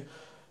League, aren't they?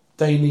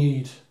 They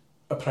need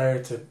a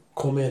player to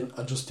come in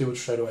and just do it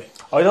straight away.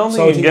 I don't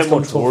think he can get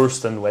much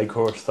worse than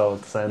Weghorst, though.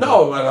 At the same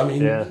no, well, I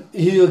mean,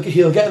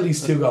 he'll get at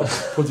least 2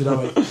 goals, put it that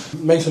way.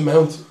 Mason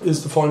Mount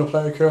is the final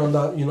player Kieran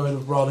that United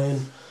have brought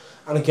in.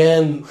 And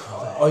again,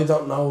 I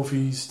don't know if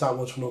he's that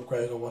much of an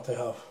upgrade on what they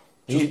have.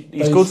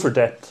 He's good for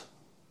depth.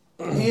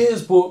 He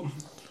is, but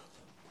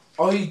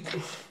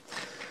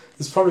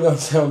it's probably going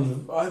to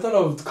sound, I don't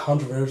know if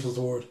controversial is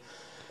the word,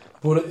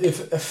 but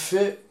if a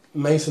fit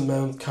Mason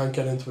Mount can't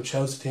get into a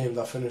Chelsea team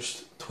that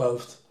finished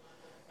 12th,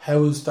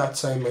 how is that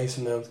same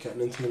Mason Mount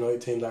getting into the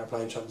United team that are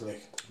playing Champions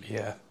League?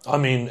 Yeah, I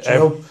mean, Do you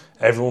know?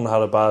 everyone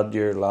had a bad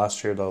year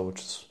last year though, which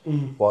is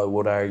what I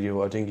would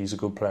argue. I think he's a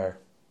good player.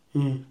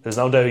 There's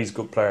no doubt he's a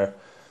good player.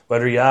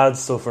 Whether he adds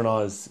stuff or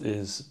not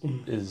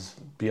is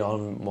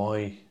beyond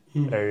my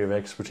area of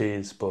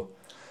expertise, but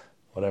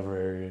whatever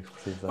area of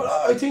expertise that is.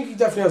 But I think he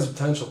definitely has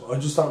potential. I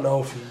just don't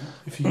know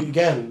if he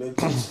again,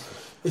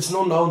 it's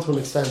not known to an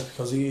extent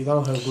because you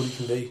don't know how good he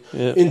can be.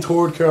 Yeah. In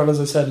third, Kieran, as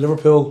I said,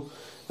 Liverpool,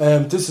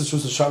 this is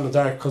just a shot in the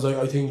dark because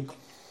I think,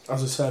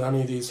 as I said,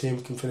 any of these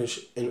teams can finish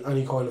in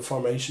any kind of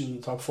formation in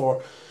the top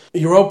four.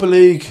 Europa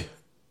League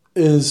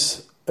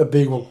is a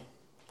big one.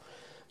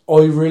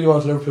 I really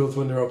want Liverpool to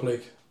win the Europa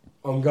League.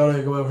 I'm going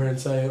to go over here and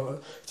say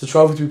it's a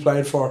trophy to be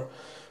played for.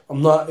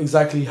 I'm not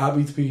exactly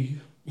happy to be,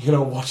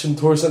 watching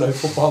Thursday night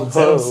football. It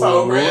sounds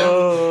so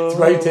real. It's a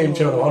great team,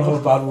 I won't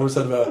have a bad word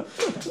said about it.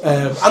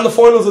 And the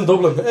finals in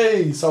Dublin.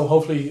 Hey, so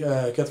hopefully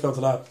get to go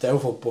to that.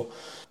 Doubtful, but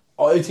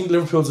I think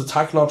Liverpool's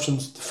attacking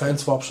options,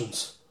 defensive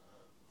options,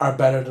 are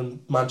better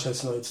than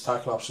Manchester United's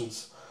attacking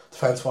options,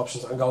 defensive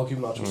options, and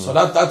goalkeeping options. So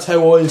that's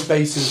how I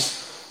base this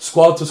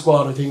squad to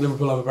squad. I think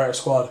Liverpool have a better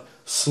squad,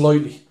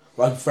 slightly,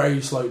 like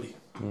very slightly.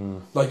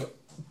 Like,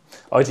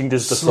 I think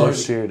this is the slightly.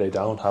 first year they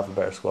don't have a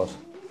better squad.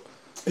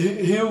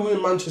 Who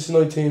in Manchester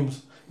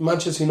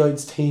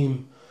United's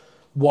team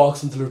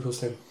walks into Liverpool's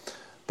team?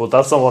 But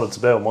that's not what it's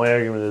about. My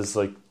argument is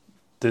like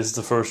this is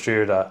the first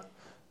year that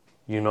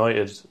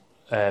United,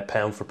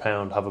 pound for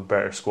pound, have a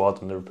better squad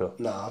than Liverpool.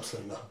 No,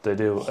 absolutely not. They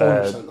do.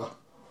 100% not.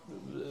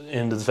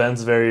 In the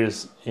defensive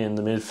areas, in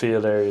the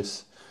midfield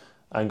areas,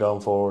 and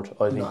going forward,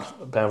 I think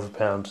pound for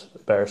pound, a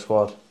better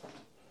squad.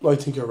 I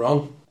think you're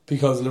wrong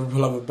because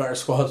Liverpool have a better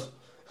squad.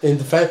 In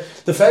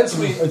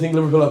defensively, I think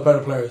Liverpool have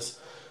better players.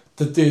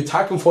 The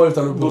attacking five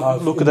that Liverpool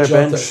have. Look at their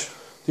Jota, bench.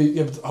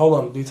 But hold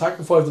on. The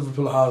attacking five that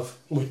Liverpool have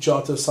with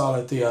Jota,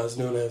 Salah, Diaz,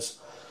 Nunes,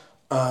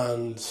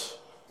 and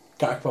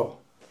Gakpo,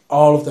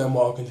 all of them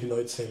walk into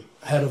United's team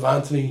ahead of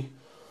Anthony,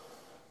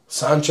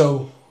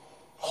 Sancho,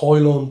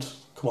 Højlund.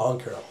 Come on,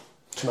 Kieran.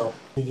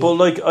 But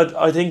like,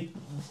 I think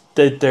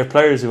they're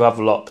players who have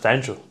a lot of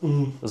potential.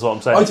 Is what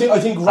I'm saying. I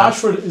think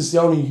Rashford is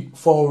the only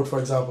forward, for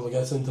example, that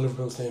gets into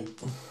Liverpool's team.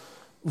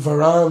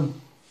 Varane,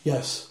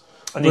 yes.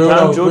 And you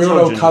can't judge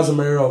Bruno, him.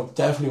 Casemiro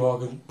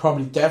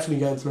definitely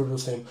get into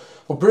Liverpool's team.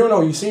 But Bruno,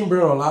 you seen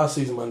Bruno last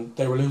season when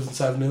they were losing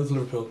 7-0 to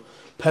Liverpool,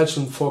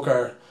 petulant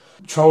fucker,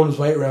 throwing his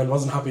weight around,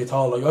 wasn't happy at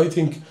all. Like I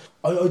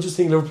just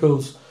think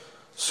Liverpool's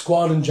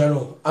squad in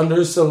general, and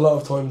there's still a lot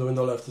of time in the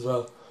window left as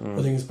well.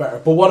 I think it's better.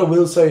 But what I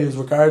will say is,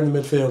 regarding the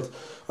midfield,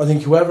 I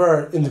think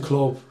whoever in the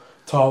club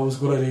thought it was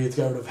a good idea to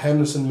get rid of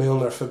Henderson,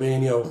 Milner,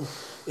 Fabinho,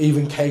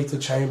 even Keita,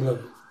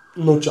 Chamberlain,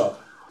 nut job.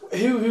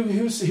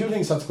 Who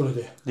thinks that's a good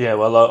idea? Yeah,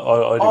 well,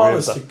 I'd agree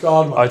Honest with to that.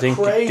 God, man, I think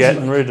crazy,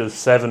 getting rid of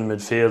 7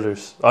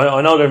 midfielders. I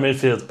know their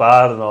midfield's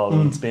bad and all,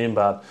 and it's been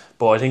bad,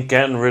 but I think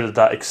getting rid of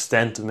that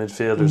extent of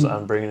midfielders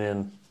and bringing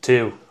in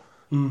 2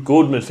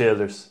 good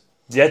midfielders,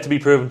 yet to be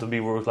proven to be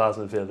world class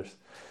midfielders.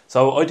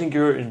 So I think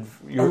you're a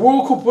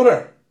World Cup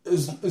winner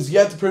is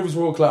yet to prove he's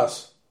world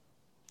class.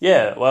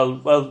 Yeah, well,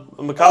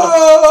 McAllister.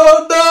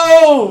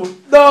 Oh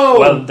no!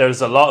 Well,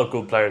 there's a lot of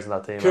good players in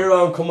that team.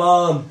 Kieran, come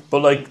on.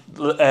 But like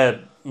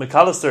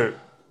McAllister,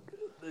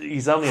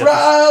 he's only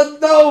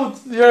no,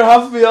 you're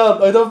half me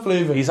on. I don't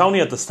believe it. He's only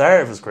at the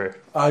start of his career.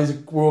 He's a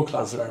world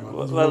class player, man.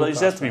 Well,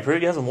 he's yet to be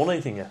proved. He hasn't won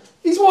anything yet.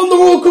 He's won the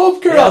World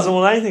Cup, Kieran. He hasn't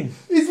won anything.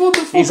 He's won the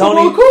fucking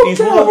World Cup. He's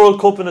won the World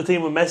Cup in a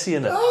team with Messi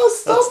in it. Oh,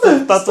 stop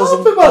it!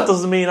 That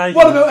doesn't mean anything.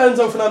 What about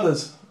Enzo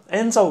Fernandez?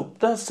 Enzo,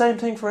 that's the same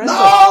thing for Enzo.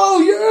 No,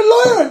 you're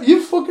a liar.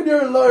 You're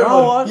a liar.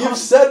 No, you've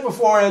said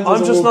before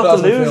Enzo's I'm just not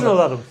delusional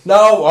at him.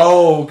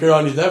 No,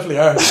 Kieran, you definitely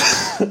are.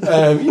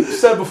 You've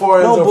said before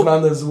Enzo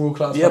Fernandez is a world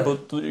class player. Yeah,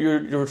 but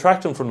you're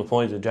retracting from the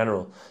point in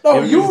general.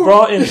 No, you've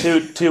brought in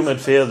two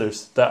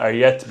midfielders that are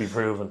yet to be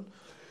proven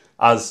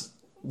as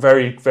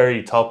very,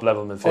 very top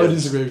level midfielders. I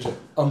disagree with you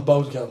on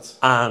both accounts.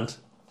 And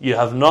you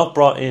have not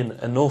brought in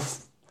enough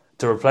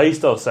to replace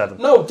those 7.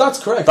 No, that's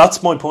correct.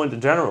 That's my point in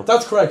general.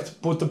 That's correct.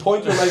 But the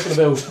point you're making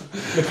about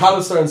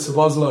McAllister and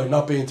Szoboszlai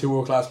not being 2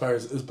 world class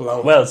players is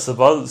baloney. Well,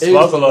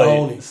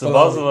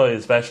 Szoboszlai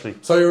especially.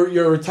 So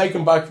you're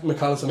taking back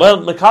McAllister.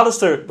 Well,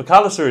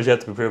 McAllister is yet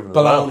to be proven.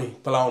 Baloney.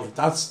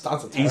 That's a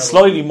terrible. He's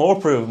slightly more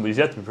proven, but he's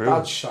yet to be proven.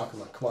 That's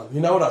shocking, man. Come on,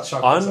 you know that's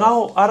shocking. I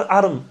know,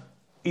 Adam.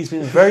 He's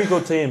been in very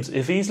good teams.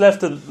 If he's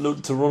left to run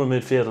a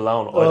midfield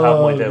alone, I'd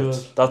have my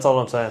doubts. That's all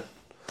I'm saying.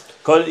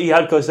 He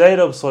had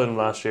Caicedo beside him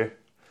last year.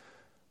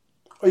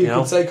 You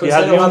could say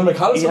Caicedo and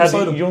McAllister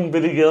beside him. Young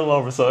Billy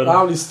Gilmore beside him.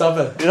 Now stop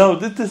it. You know,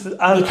 this is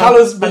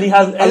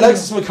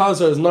Alexis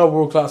McAllister is not a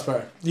world class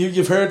player.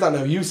 You've heard that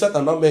now. You said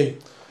that, not me.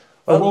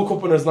 A World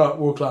Cup winner is not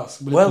world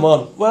class. Come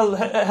on. Well,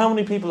 how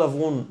many people have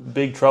won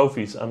big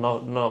trophies and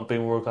not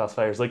been world class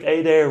players? Like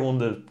Adair won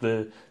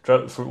the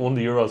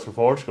Euros for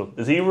Portugal.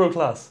 Is he world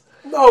class?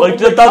 No, like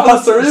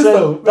McAllister is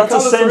though. That's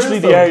essentially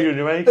the argument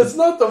you're making. It's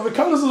not though.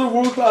 McAllister's a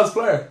world class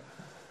player.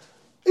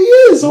 He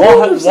is.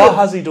 What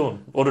has he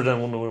done other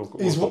than win the World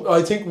Cup?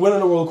 I think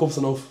winning the World Cup's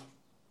enough.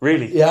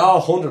 Really? Yeah,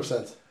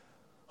 100%.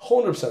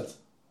 100%.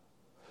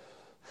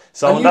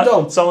 So And you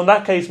don't. So in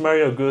that case,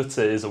 Mario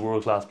Götze is a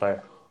world class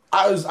player.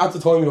 At the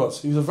time he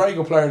was. He was a very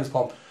good player in his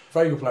pomp.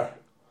 Very good player.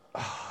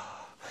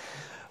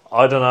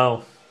 I don't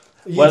know.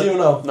 You do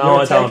know. No,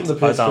 You're I taking don't.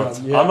 the piss, I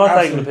don't. Graham. I'm not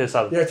taking Absolutely. the piss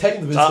out of it. You're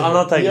taking the piss. I'm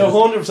not taking. You're the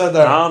 100%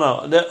 there.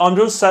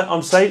 No.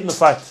 I'm stating the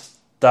fact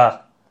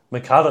that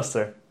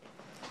McAllister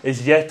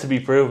is yet to be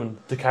proven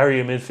to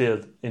carry a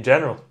midfield in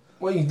general.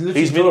 Well, he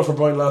literally done it for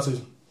Brighton last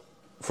season.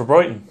 For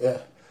Brighton, Yeah.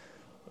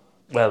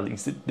 well,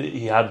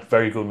 he had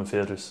very good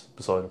midfielders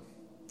beside him.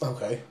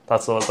 Okay.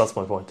 That's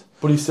my point.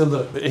 But he still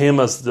did it. Him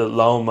as the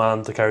lone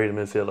man to carry the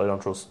midfield, I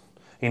don't trust.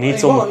 He needs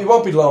He someone.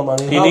 won't be the long man.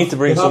 He need to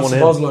bring someone in.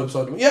 Szoboszlai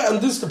beside him. Yeah, and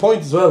this is the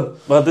point as well.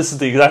 Well, this is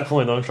the exact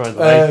point I'm trying to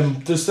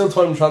make. There's still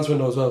time in transfer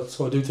window as well,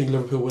 so I do think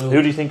Liverpool will.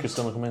 Who do you think is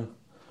going to come in?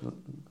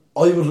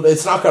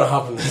 It's not going to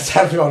happen. It's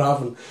definitely going to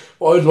happen.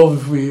 But I'd love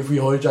if we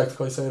hijacked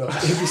Caicedo.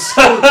 It'd be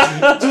so.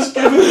 Just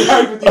give me the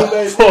argument,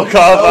 mate. Fuck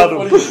off,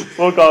 Adam.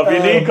 Fuck off. You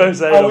need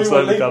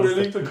Caicedo. We're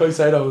linked to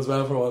Caicedo as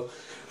well for a while.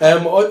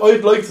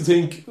 I'd like to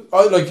think,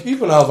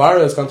 even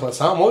Alvarez gone to West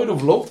Ham. I'd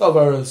have loved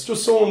Alvarez,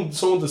 just someone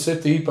to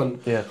sit deep and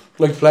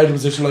play the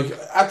position. Like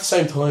at the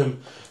same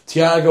time,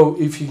 Thiago,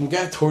 if you can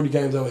get 30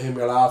 games out of him,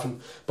 you're laughing.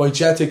 By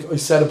Jetic, I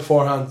said it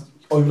beforehand,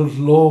 I would have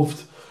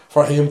loved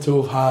for him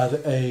to have had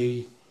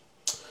a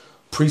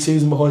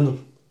pre-season behind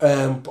him.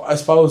 But I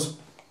suppose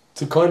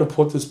to kind of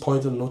put this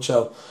point in a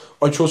nutshell,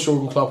 I trust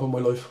Jurgen Klopp in my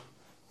life.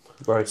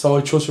 Right. So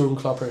I trust Jurgen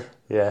Klopp here.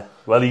 Yeah.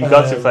 Well, you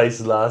got your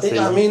places last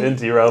season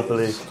into Europa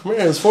League. Come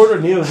here, it's further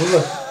than you, isn't it?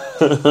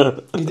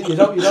 you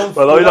don't.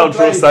 Well, I don't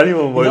trust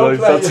anyone in my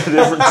life. That's the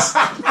difference.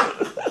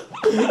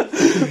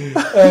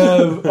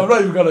 I'm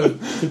not even going to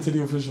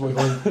continue finishing my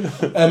point.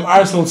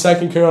 Arsenal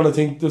second, Kieran. I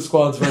think the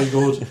squad's very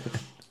good.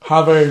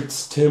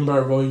 Havertz,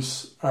 Timber,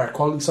 Rice are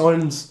quality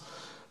signings.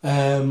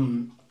 I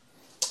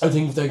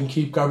think if they can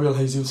keep Gabriel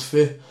Jesus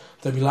fit,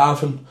 they'll be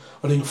laughing.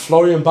 I think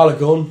Florian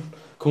Balogun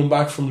coming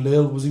back from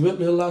Lille. Was he with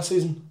Lille last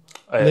season?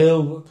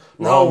 Lille.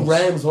 No,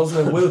 Rams,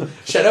 wasn't it? Will.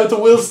 Shout out to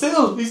Will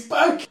Still. He's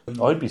back.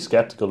 I'd be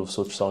sceptical of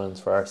such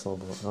signs for Arsenal,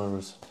 but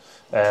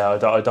I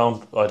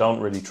don't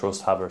really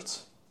trust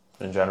Havertz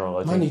in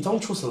general. You don't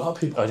trust a lot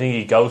of people. I think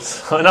he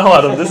goes. I know,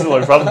 Adam. This is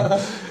my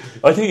problem.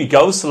 I think he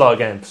goes to a lot of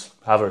games,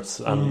 Havertz,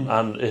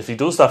 and if he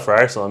does that for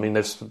Arsenal, I mean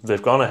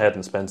they've gone ahead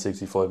and spent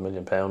 £65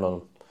 million on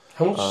him.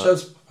 How much did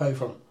Chelsea pay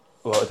for him?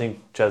 Well, I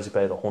think Chelsea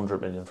paid $100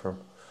 million for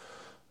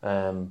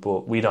him,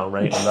 but we don't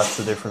rate him. That's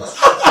the difference.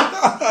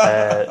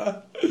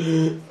 I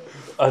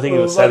think it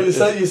was. You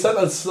said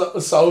that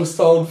so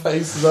stone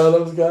face as well.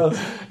 That was good.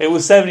 It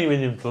was 70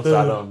 million plus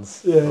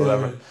add-ons, or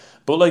whatever. Yeah.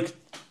 But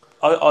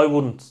I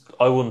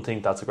wouldn't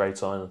think that's a great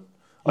signing.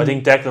 I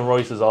think Declan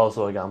Rice is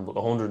also a gamble.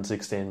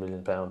 £116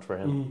 million for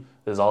him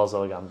is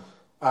also a gamble.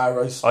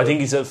 Rice. I think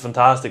he's a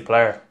fantastic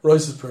player.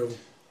 Rice is proven.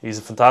 He's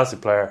a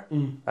fantastic player,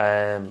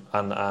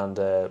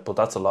 but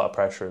that's a lot of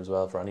pressure as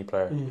well for any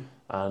player.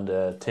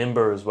 And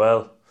Timber as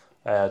well,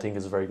 I think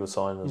is a very good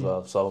sign as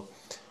well. So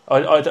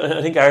I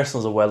think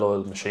Arsenal's a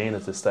well-oiled machine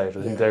at this stage.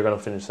 I think they're going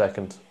to finish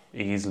second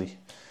easily,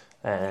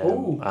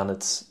 and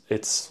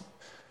it's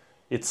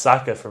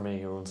Saka for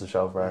me who runs the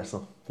show for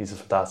Arsenal. He's a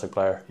fantastic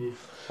player.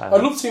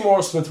 I'd love to see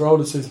more Smith Rowe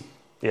this season.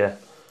 Yeah,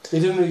 he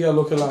didn't really get a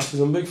look at last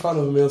season. I'm a big fan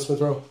of Emile Smith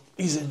Rowe.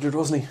 He's injured,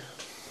 wasn't he?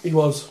 He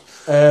was.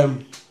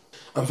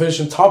 I'm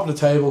finishing top of the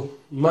table,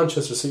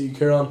 Manchester City,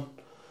 Kieran.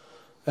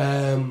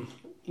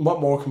 What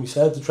more can we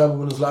say? The treble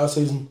winners last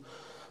season.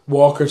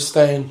 Walker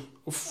staying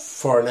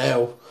for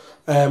now.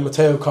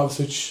 Mateo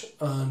Kovacic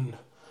and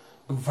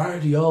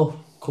Gvardiol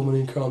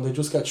coming in, Kieran. They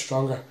just get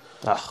stronger.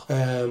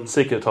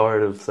 Sick and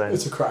tired of saying.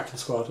 It's a cracking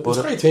squad. It's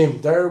a great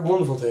team. They're a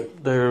wonderful team.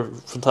 They're a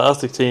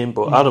fantastic team.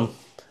 But Adam,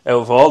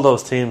 out of all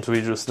those teams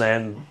we just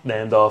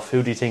named off,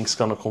 who do you think is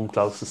going to come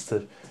closest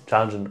to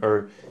challenging?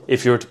 Or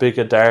if you were to pick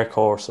a dark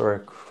horse or a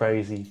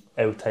crazy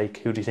outtake,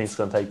 who do you think is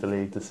going to take the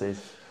league this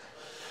season?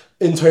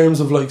 In terms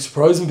of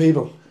surprising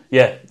people?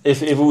 Yeah,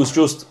 if it was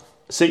just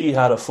City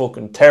had a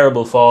fucking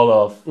terrible fall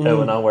off out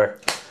of nowhere.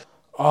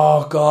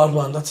 Oh God,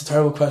 man, that's a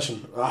terrible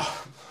question. I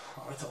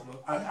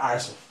don't know.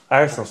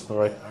 Arsenal,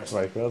 right.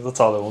 Right. Well, that's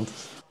all I want.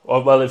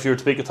 Well, if you were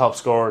to pick a top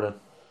scorer then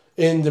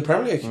in the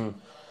Premier League,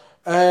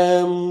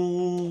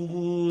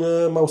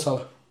 Mo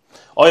Salah.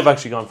 I've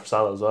actually gone for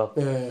Salah as well.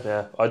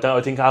 Yeah.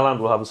 I think Haaland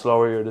will have a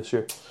slower year this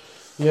year.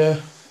 Yeah,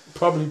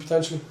 probably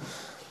potentially.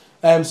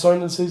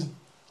 Signing the season.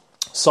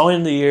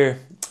 Sign the year.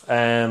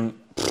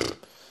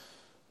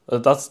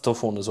 That's a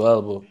tough one as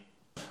well, but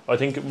I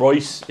think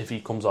Rice, if he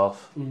comes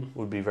off,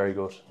 would be very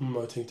good.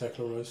 I think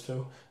Declan Rice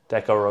too.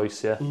 Deco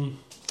Rice, yeah.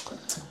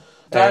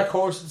 Dark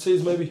horse of the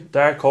season, maybe.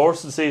 Dark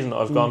horse of the season.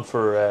 I've gone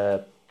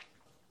for.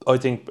 I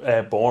think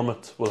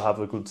Bournemouth will have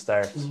a good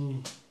start,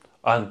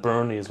 and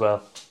Burnley as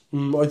well.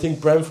 I think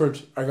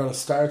Brentford are going to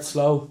start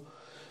slow,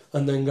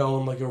 and then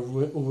go on a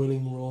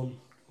winning run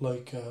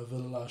like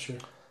Villa last year.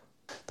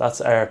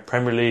 That's our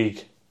Premier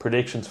League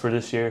predictions for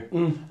this year.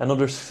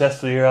 Another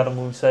successful year, Adam,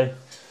 would we say?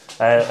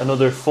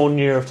 Another fun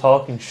year of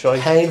talking shite.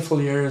 Painful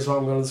year is what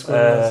I'm going to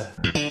describe it as.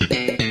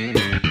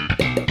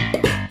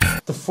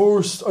 The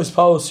first, I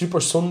suppose, Super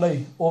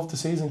Sunday of the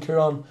season,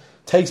 Kieran.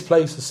 takes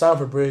place at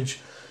Stamford Bridge.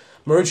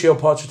 Mauricio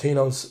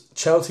Pochettino's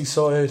Chelsea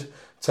side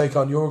take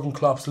on Jurgen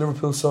Klopp's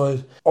Liverpool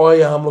side. I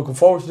am looking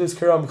forward to this,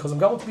 Kieran, because I'm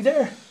going to be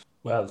there.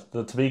 Well,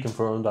 to be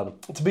confirmed, Adam.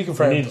 To be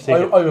confirmed.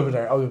 I will be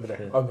there. I will be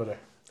there. Yeah. I'll be there.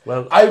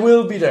 Well, I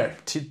will be there.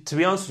 To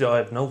be honest with you, I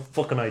have no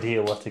fucking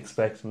idea what to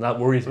expect, and that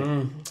worries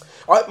me.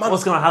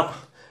 What's going to happen?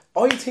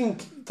 I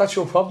think that's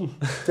your problem.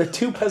 They're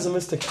too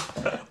pessimistic.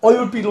 I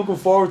would be looking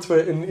forward to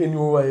it in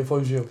your way if I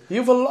was you. You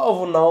have a lot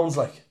of unknowns,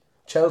 like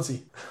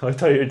Chelsea. I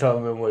thought you were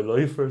talking about my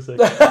life for a second.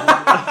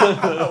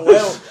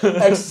 Well,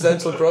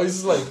 existential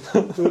crisis, like.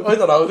 I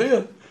don't know, do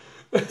you?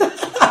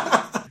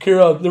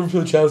 Kieran,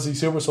 Liverpool Chelsea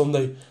Super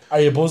Sunday. Are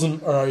you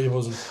buzzing or are you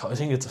buzzing? I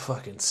think it's a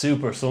fucking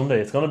Super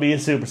Sunday. It's going to be a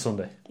Super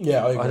Sunday.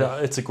 Yeah, I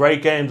agree. It's a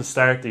great game to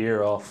start the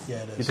year off.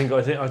 Yeah, it is.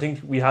 I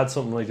think we had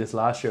something like this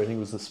last year. I think it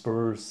was the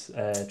Spurs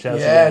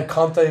Chelsea. Yeah, game.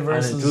 Conte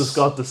versus. And it just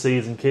got the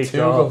season kicked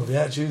Tuchel. off.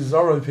 Yeah, Jesus,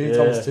 R.I.P.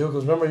 Thomas Tuchel.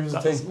 Remember, he was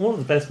a thing. One of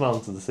the best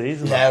moments of the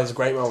season. Yeah, it was a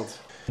great moment.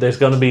 There's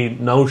going to be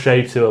no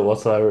shape to it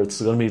whatsoever.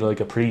 It's going to be like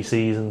a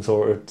pre-season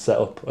sort of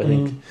setup, I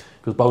think,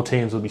 because both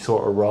teams will be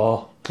sort of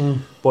raw.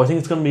 But I think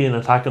it's going to be an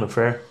attacking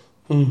affair.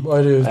 I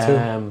do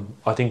too.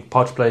 I think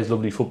Poch plays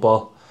lovely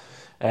football.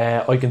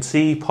 I can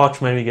see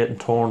Poch maybe getting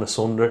torn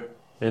asunder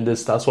in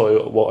this. That's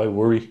what I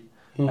worry.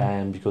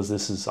 Because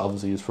this is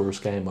obviously his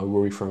first game. I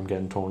worry for him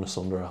getting torn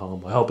asunder at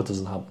home. I hope it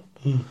doesn't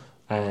happen.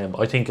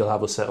 I think he'll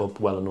have us set up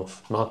well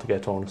enough not to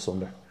get torn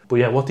asunder. But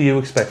yeah, what do you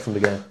expect from the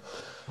game?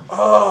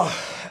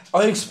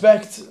 I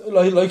expect,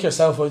 like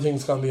yourself, I think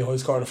it's going to be a high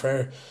scoring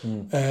affair.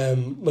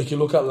 Like you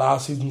look at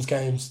last season's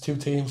games, two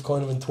teams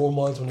kind of in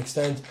turmoil to an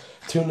extent,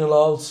 2-0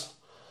 alls.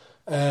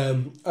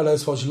 And I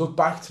suppose you look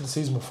back to the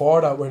season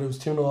before that where there was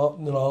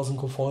 2-0 alls in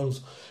cup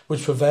finals,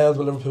 which prevailed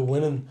with Liverpool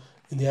winning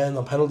in the end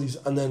on penalties.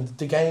 And then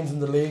the games in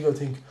the league, I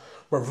think,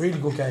 were really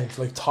good games,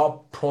 like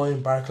top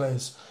prime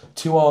Barclays,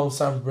 2-all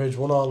Stamford Bridge,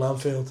 1-all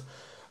Anfield,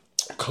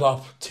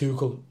 Klopp,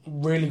 Tuchel,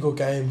 really good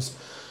games.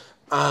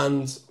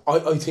 And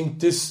I think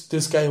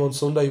this game on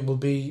Sunday will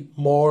be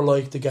more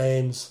like the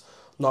games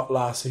not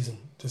last season,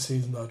 this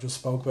season that I just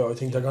spoke about. I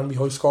think they're going to be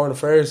high scoring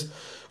affairs.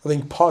 I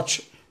think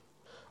Poch,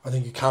 I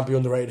think it can't be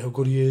underrated how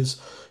good he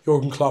is.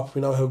 Jurgen Klopp,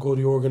 we know how good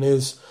Jurgen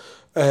is.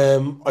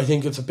 I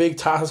think it's a big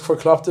task for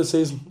Klopp this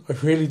season. I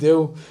really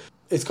do.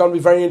 It's going to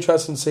be very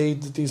interesting to see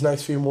these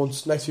next few weeks,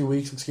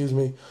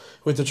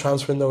 with the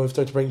transfer window, if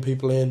they're to bring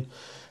people in,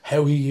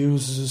 how he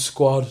uses his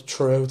squad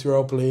throughout the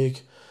Europa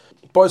League.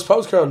 But I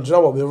suppose, Kieran, do you know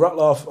what? We'll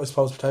rattle off, I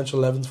suppose, potential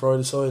 11s for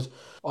either side.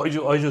 I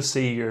just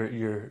see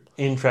your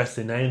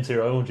interesting names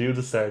here. I want you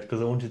to start because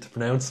I want you to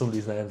pronounce some of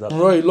these names.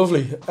 Right,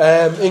 lovely.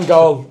 In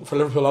goal for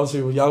Liverpool,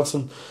 obviously, with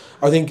Yalçın.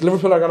 I think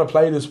Liverpool are going to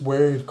play this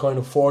weird kind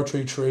of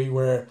 4-3-3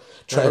 where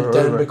Trent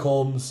then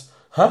becomes...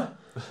 Huh?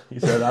 You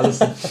said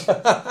Alisson.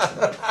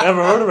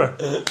 Never heard of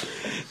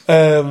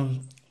her.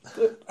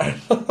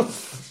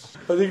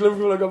 I think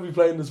Liverpool are going to be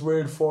playing this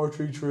weird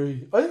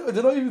 4-3-3.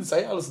 Did I even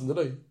say Alisson, did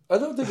I? I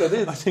don't think I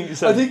did. I think you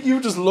said... I think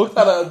you just looked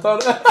at it and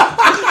thought...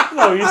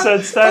 No, you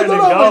said starting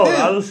goal,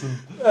 Alisson.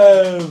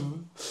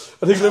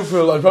 I think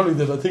Liverpool... I probably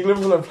did. I think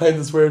Liverpool are playing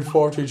this weird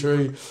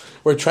 4-3-3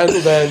 where Trent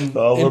will then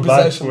in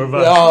possession... We're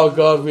back. Oh,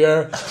 God, we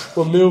are.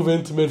 We'll move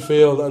into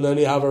midfield and then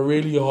you have a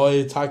really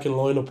high attacking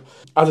lineup.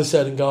 As I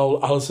said, in goal,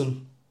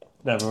 Alisson.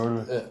 Never heard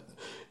of it.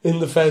 In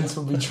defence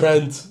will be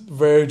Trent,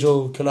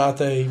 Virgil,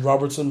 Konate,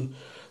 Robertson...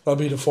 That'll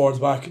be the forwards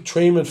back.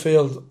 3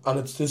 midfield, and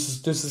this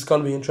is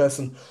going to be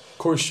interesting.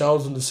 Curtis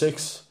Jones in the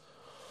 6.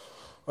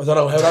 I don't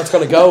know how that's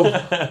going to go.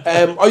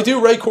 I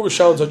do rate Curtis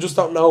Jones. I just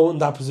don't know in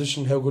that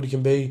position how good he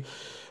can be.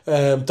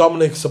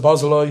 Dominic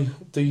Szoboszlai,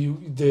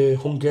 the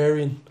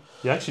Hungarian.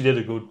 You actually did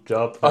a good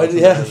job. Thank you.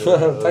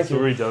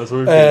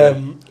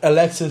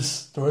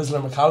 Alexis, the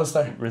Rizzler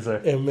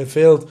McAllister in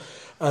midfield,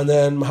 and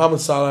then Mohamed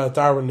Salah,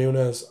 Darwin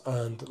Núñez,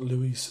 and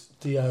Luis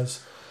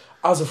Diaz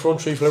as a front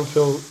three for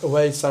Liverpool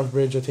away at Stamford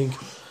Bridge. I think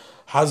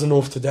has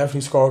enough to definitely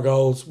score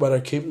goals.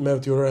 Whether keeping them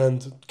out the other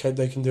end,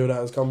 they can do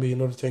that. It's going to be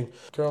another thing.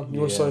 Go on,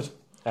 your side.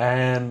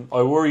 I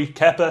worry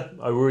Kepa.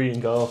 I worry in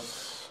goal.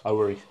 I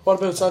worry. What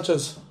about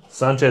Sanchez?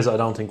 Sanchez, I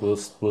don't think will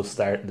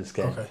start this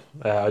game. Okay.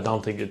 I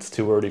don't think it's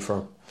too early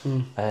for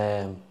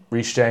him.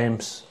 Reece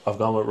James, I've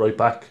gone with right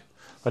back.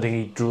 I think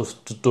he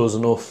just does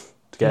enough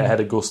to get ahead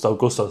of Gusto.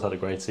 Gusto's had a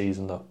great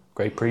season though.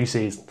 Great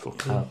pre-season.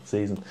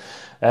 Season.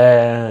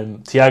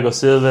 Thiago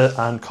Silva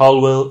and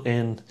Colwill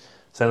in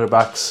centre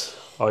backs.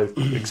 I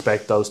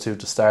expect those two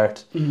to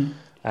start.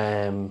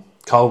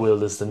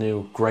 Colwill is the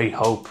new great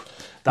hope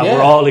that we're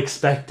all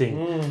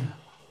expecting.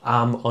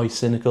 Am I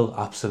cynical?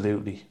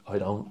 Absolutely. I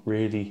don't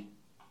really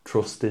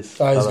trust this.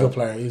 He's a good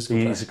player. He's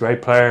a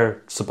great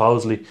player,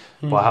 supposedly,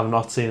 but I have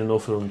not seen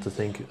enough of him to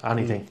think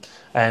anything.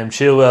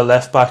 Chilwell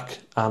left back,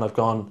 and I've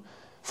gone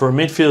for a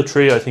midfield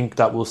three. I think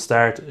that will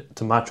start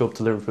to match up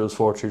to Liverpool's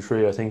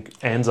 4-3-3. I think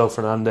Enzo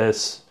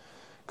Fernandez,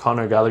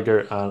 Conor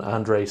Gallagher, and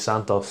Andre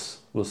Santos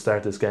will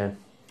start this game.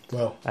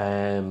 Wow.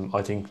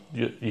 I think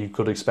you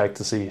could expect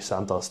to see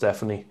Santos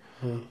definitely,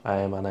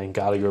 and then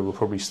Gallagher will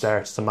probably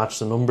start to match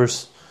the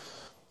numbers.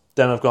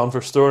 Then I've gone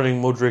for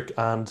Sterling, Mudryk,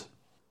 and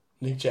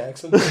Nick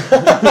Jackson.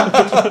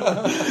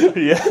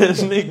 Yeah,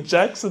 Nick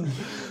Jackson.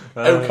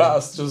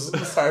 Outcast just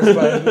starts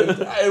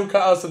playing.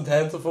 Outcast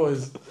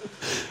intensifies.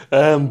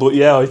 But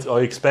yeah,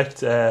 I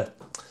expect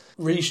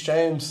Reece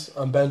James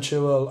and Ben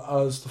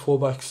Chilwell as the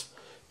fullbacks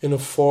in a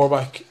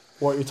 4-back.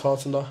 What are your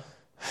thoughts on that?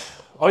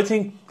 I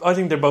think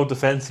they're both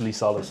defensively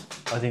solid.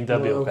 I think they'll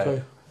be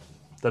okay.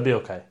 They'll be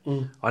okay.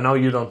 I know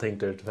you don't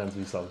think they're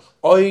defensively solid.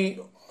 I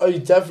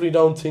definitely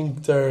don't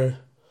think they're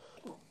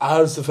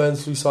as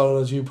defensively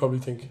solid as you probably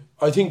think.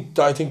 I think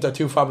they're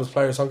two fabulous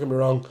players, don't get me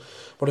wrong,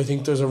 but I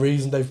think there's a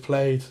reason they've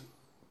played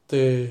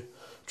the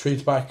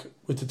 3-back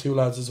with the two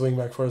lads as wing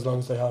back for as long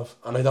as they have,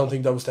 and I don't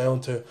think that was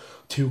down to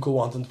Tuchel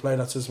wanting to play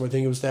that system. I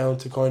think it was down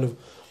to kind of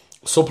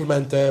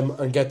supplement them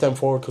and get them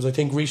forward, because I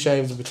think Reece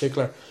James in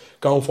particular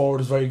going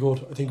forward is very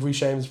good. I think Reece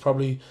James is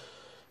probably,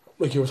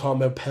 like you were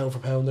talking about pound for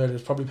pound there,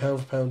 there's probably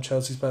pound for pound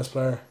Chelsea's best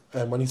player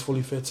when he's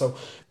fully fit. So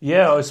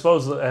yeah, I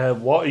suppose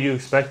what are you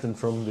expecting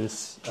from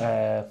this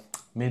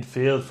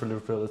midfield for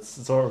Liverpool? It's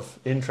sort of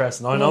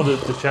interesting. I know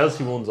that the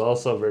Chelsea one's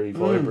also very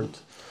vibrant.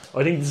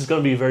 I think this is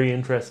going to be a very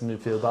interesting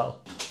midfield battle.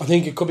 I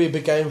think it could be a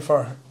big game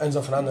for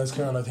Enzo Fernandez,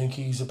 Kieran. I think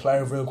he's a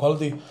player of real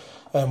quality.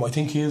 I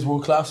think he is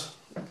world class.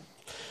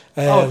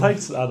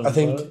 Thanks, Adam. I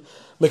think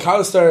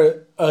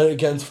McAllister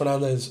against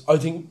Fernandez, I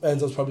think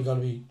Enzo's probably going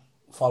to be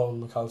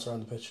following McAllister on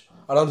the pitch.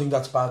 I don't think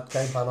that's a bad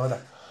game plan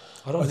either.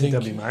 I don't think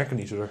they'll be marking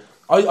each other.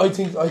 I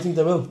think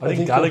they will. I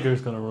think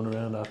Gallagher's going to run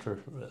around after.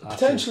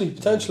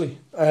 Potentially.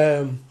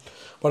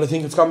 But I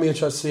think it's going to be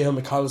interesting to see how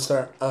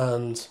McAllister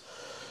and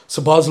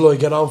Szoboszlai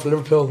get on for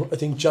Liverpool. I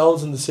think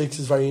Jones in the 6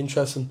 is very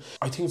interesting.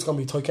 I think it's going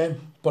to be a tight game,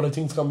 but I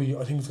think it's going to be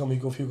a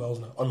good few goals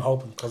now. I'm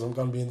hoping, because I'm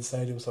going to be in the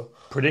stadium. So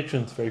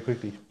predictions very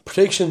quickly.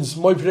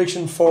 My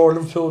prediction for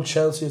Liverpool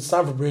Chelsea at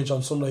Stamford Bridge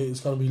on Sunday is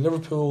going to be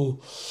Liverpool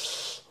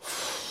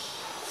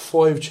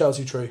 5,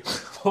 Chelsea 3.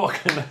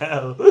 Fucking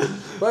hell.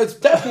 Well, it's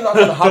definitely not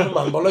going to happen,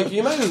 man, but like,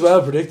 you might as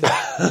well predict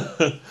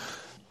it.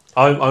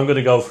 I'm going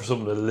to go for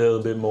something a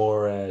little bit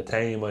more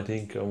tame. I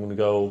think I'm going to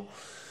go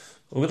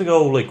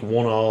like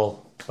 1-1.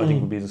 I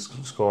think would be the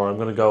score. I'm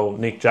going to go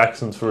Nick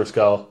Jackson's first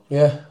goal.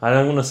 Yeah. And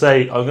I'm going to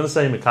say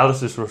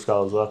McAllister's first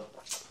goal as well.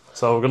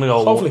 So we're going to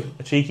go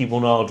a cheeky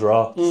 1-1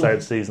 draw to start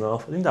the season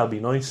off. I think that'd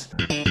be nice.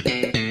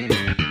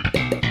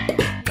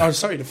 Oh,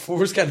 sorry, the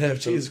first get ahead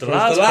of Jesus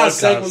Christ. The last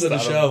segment of the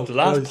show. The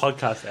last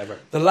podcast ever.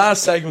 The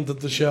last segment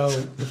of the show.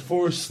 The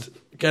first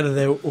get it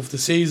out of the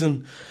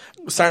season.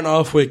 Starting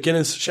off with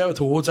Guinness. Shout out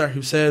to Woodsar,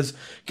 who says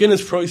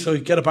Guinness price, so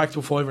get it back to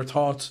a 5.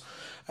 Thoughts?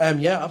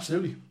 Yeah,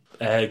 absolutely.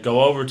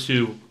 Go over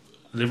to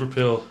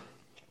Liverpool.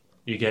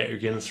 You get your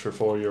Guinness for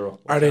 €4.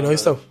 Are they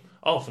nice though?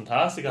 Oh,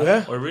 fantastic!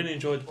 Yeah. I really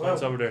enjoyed the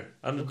points over there,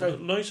 and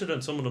nicer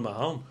than some of them at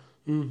home.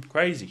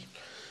 Crazy.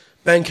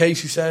 Ben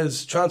Casey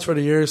says transfer of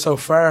the year so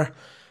far.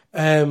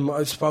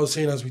 I suppose,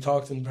 seeing as we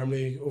talked in the Premier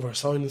League over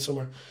signing this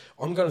summer,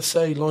 I'm going to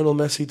say Lionel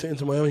Messi to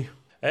Inter Miami.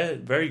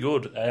 Very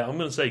good. I'm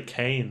going to say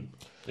Kane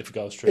if it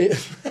goes through.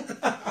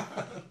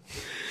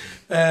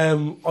 I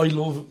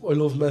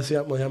love Messi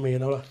at Miami. You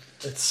know that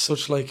it's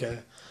such like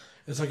a.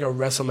 It's like a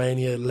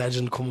WrestleMania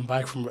legend coming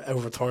back from out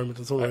of retirement.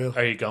 It's unreal.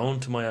 Are you going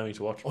to Miami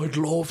to watch? I'd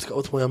love to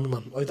go to Miami,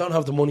 man. I don't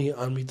have the money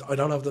and I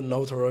don't have the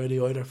notoriety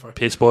either for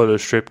Piss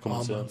Boiler's trip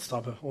comes man,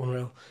 stop it.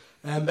 Unreal.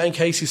 Ben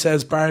Casey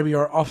says Barbie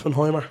or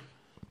Oppenheimer.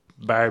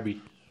 Barbie,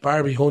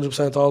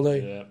 100% all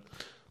day. Yeah.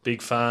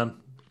 Big fan.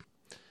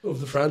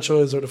 Of the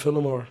franchise or the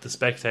film or? The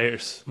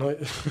Spectators. No.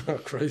 Oh,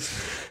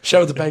 Christ.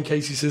 Shout out to Ben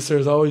Casey's sister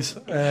as always.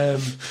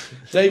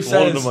 Dave says...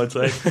 One of them, I'd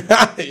say.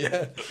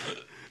 Yeah.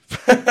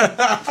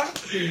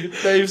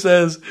 Dave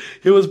says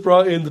he was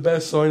brought in the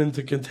best signing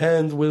to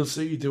contend. Will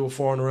City do a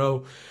 4 in a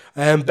row?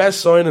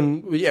 Best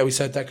signing, we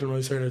said Declan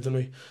Rice earlier, didn't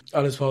we?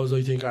 And I suppose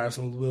I think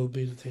Arsenal will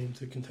be the team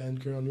to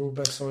contend. Kieran, your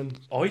best signing?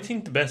 I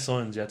think the best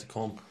signing's yet to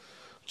come.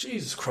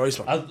 Jesus Christ,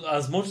 man.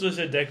 As much as I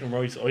said Declan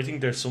Rice, I think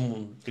there's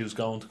someone who's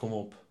going to come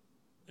up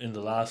in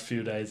the last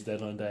few days,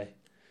 deadline day.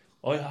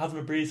 I haven't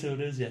a breeze who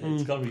it is yet.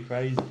 It's going to be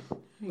crazy.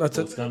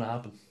 It's going to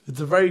happen. It's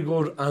a very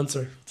good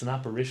answer. It's an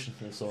apparition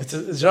or so.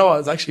 You know what?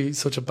 It's actually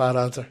such a bad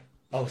answer.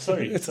 Oh,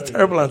 sorry. It's a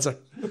terrible answer.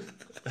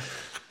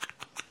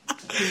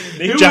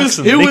 Nick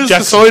Jackson. Who is the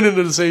signing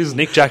of the season?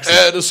 Nick Jackson.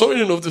 The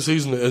signing of the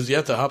season is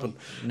yet to happen.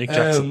 Nick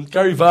Jackson.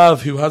 Gary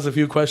Vav, who has a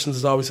few questions,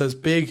 as always, says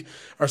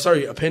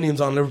opinions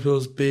on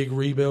Liverpool's big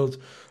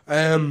rebuild.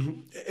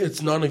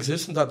 It's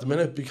non-existent at the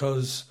minute,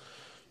 because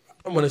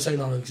when I say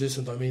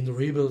non-existent, I mean the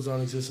rebuild's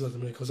non-existent at the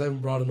minute, because they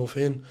haven't brought enough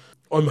in.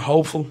 I'm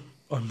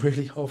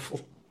really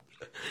hopeful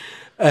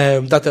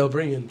that they'll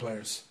bring in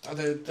players.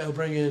 They'll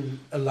bring in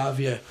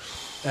Alavia,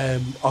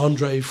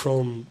 Andre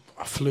from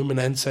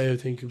Fluminense, I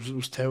think it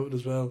was touted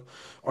as well.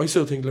 I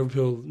still think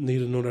Liverpool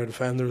need another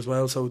defender as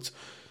well, so it's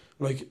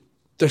like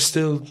there's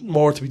still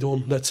more to be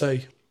done, let's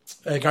say.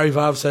 Gary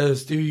Vav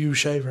says, do you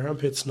shave your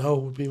armpits? No,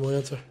 would be my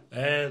answer.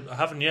 I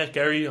haven't yet,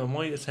 Gary. I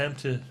might attempt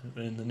to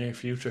in the near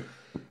future.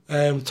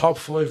 Top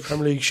 5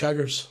 Premier League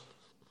shaggers.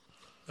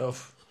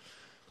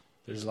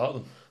 There's a lot of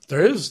them.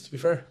 There is, to be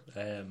fair.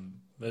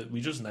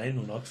 We just named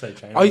them, Oxlade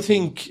Chamberlain. I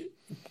think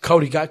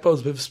Cody Gakpo's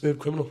a bit of a smooth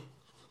criminal.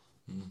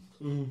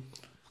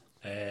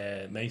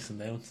 Mason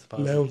Mount.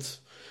 Mount.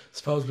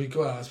 Supposedly,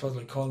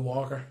 like Kyle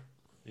Walker.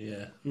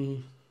 Yeah.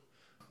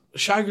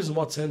 Shaggers in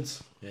what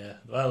sense? Yeah.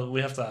 Well, we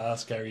have to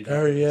ask Gary.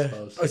 Gary, yeah.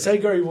 I'd say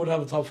Gary would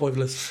have a top 5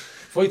 list.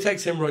 If I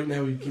text him right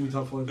now, he'd give me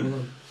top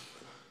 5.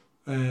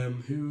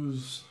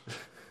 Who's...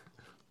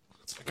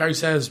 Gary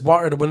says,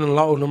 what are the winning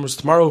lotto numbers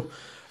tomorrow?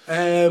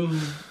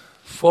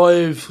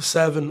 5,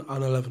 7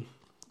 and 11.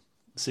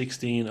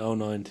 16,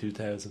 09,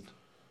 2000.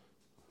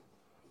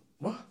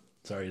 What?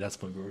 Sorry,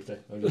 that's my birthday.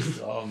 I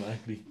just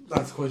automatically.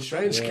 That's quite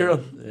strange,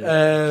 Kieran.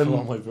 Come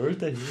on, my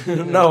birthday.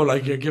 No,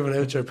 like you're giving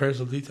out your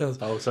personal details.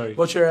 Oh, sorry.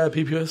 What's your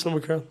PPS number,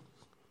 Kieran?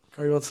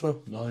 Gary wants to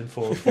know.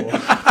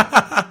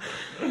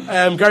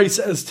 944. Gary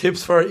says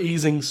tips for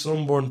easing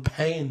sunburn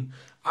pain.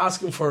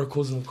 Asking for a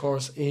cousin, of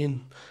course,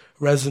 Ian,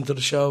 resident of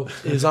the show,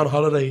 is on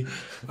holiday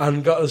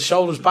and got his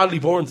shoulders badly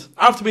burned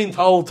after being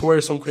told to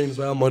wear sun cream as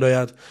well, might I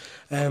add.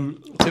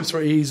 Tips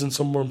for easing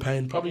sunburn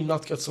pain. Probably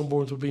not to get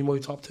sunburned would be my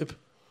top tip.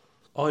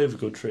 I have a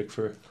good trick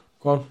for it.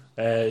 Go on.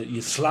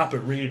 You slap it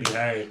really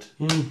hard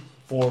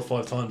 4 or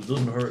 5 times. It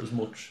doesn't hurt as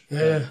much.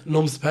 Yeah,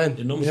 numbs the pain.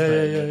 It numbs the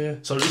pain. Yeah.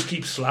 So just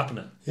keep slapping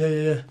it.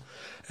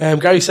 Yeah.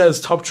 Gary says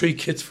top 3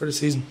 kits for the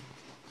season.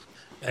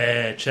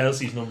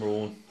 Chelsea's number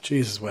 1.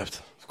 Jesus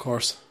wept, of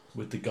course.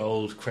 With the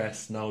gold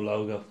crest, no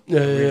logo. Yeah,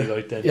 I really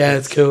like that. Yeah,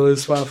 it's cool.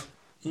 It's suave.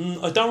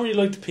 I don't really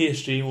like the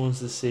PSG ones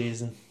this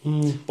season.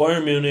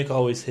 Bayern Munich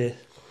always hit.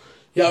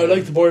 Yeah, I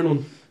like the Bayern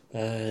one.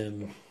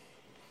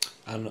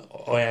 And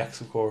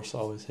Ajax, of course,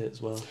 always hit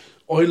as well.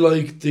 I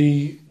like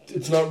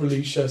it's not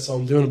released yet, so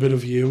I'm doing a bit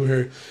of humour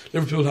here.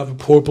 Liverpool have a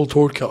purple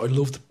tour kit. I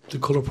love the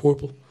colour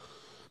purple.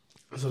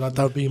 So that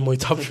would be my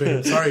top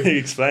 3. Sorry.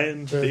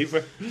 Explain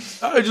deeper.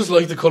 I just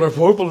like the colour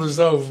purple. There's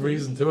no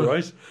reason to it.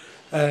 Right.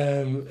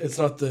 It's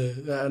not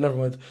the... never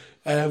mind.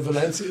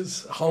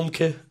 Valencia's home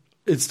kit.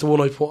 It's the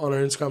one I put on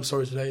our Instagram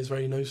story today. It's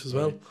very nice as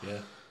well. Yeah.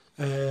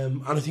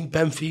 And I think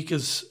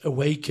Benfica's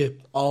away kit,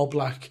 all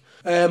black.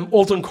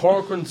 Alton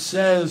Corcoran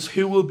says,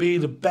 who will be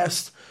the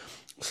best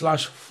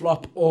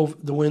 /flop of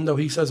the window?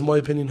 He says, in my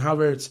opinion,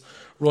 Havertz,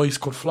 Rice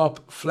could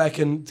flop,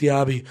 Flecken,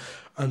 Diaby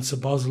and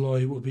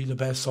Szoboszlai would be the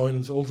best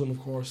signings. Alton, of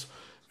course,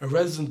 a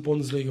resident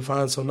Bundesliga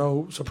fan, so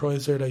no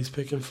surprise there that he's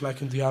picking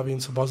Flecken, Diaby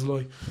and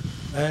Szoboszlai.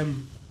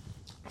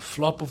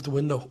 Flop of the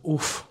window,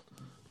 oof.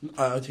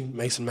 I think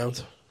Mason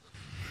Mount.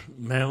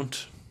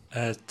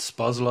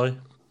 Szoboszlai.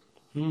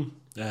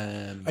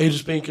 Are you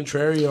just being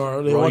contrary,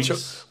 or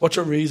what's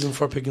your reason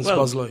for picking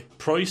Szoboszlai?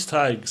 Price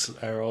tags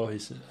are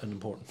always an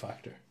important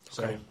factor.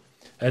 So,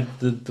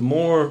 the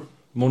more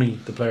money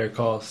the player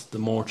costs, the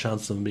more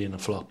chance of them being a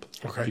flop.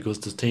 Okay. Because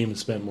the team has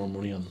spent more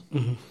money on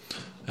them.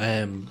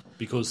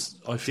 Because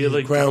I feel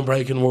like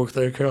groundbreaking work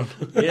there, Carl.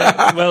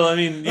 Yeah, well, I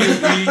mean,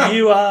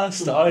 you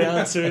asked, I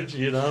answered.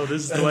 You know,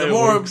 this is the way it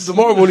works. The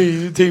more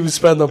money teams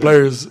spend on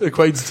players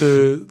equates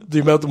to the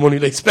amount of money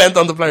they spend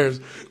on the players.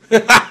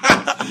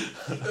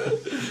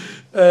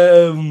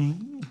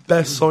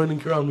 Best signing,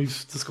 Kieran.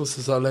 We've discussed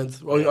this at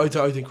length.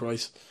 I think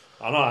Rice.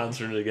 I'm not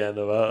answering it again.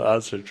 I've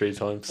answered 3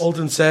 times.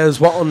 Alton says,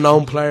 what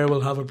unknown player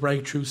will have a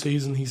breakthrough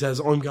season? He says,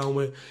 I'm going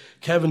with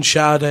Kevin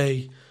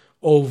Schade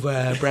of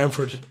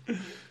Brentford.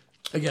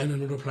 Again,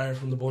 another player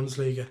from the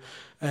Bundesliga.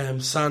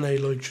 Sané,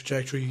 like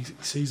trajectory,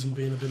 sees him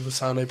being a bit of a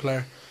Sané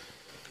player.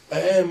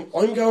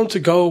 I'm going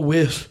to go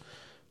with...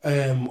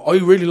 I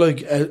really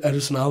like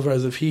Edison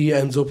Alvarez. If he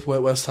ends up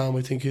with West Ham,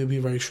 I think he'll be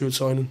a very shrewd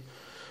signing.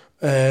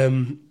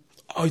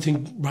 I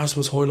think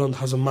Rasmus Højlund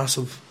has a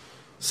massive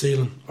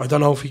ceiling. I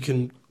don't know if he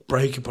can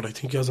break it, but I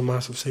think he has a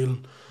massive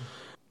ceiling.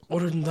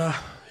 Other than that,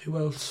 who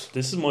else?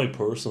 This is my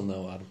personal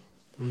now, Adam.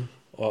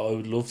 I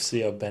would love to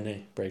see how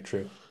Bene break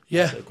through.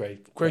 Yeah, that's a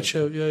great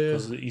show. Yeah.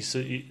 Because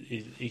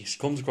he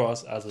comes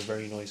across as a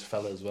very nice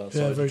fella as well. So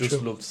Yeah, I'd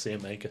just love to see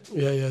him make it.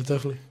 Yeah,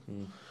 definitely.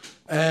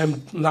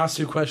 Last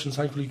 2 questions,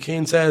 thankfully.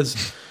 Keane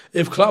says,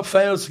 if Klopp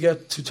fails to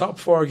get to top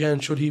 4 again,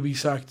 should he be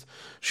sacked?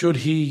 Should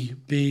he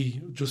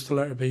be, just the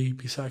letter B,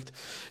 be sacked?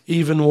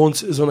 Even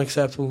once is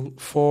unacceptable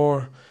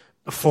for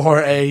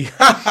a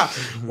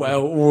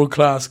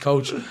world-class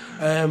coach.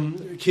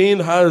 Keane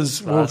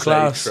has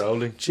world-class...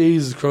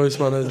 Jesus Christ,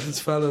 man. This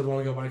fella would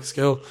want to go back to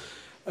school.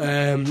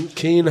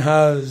 Keane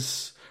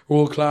has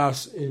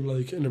world-class in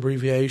like an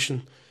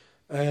abbreviation.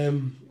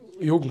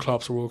 Jurgen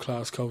Klopp's a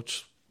world-class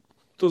coach.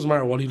 Doesn't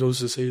matter what he does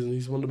this season.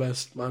 He's one of the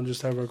best managers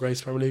to ever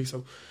grace Premier League.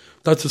 So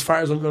that's as far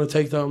as I'm going to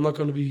take that. I'm not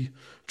going to be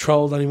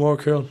trolled anymore,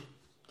 Kieran.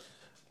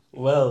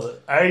 Well,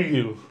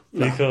 argue,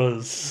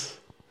 because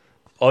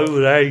I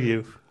would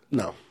argue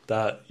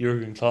that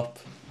Jurgen Klopp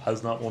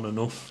has not won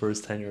enough for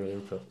his tenure at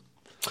Liverpool.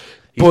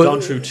 He's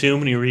gone through too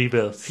many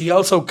rebuilds. He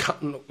also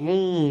can't...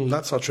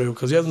 that's not true,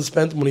 because he hasn't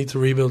spent money to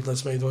rebuild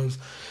that many times.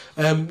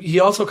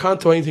 He also can't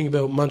do anything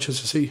about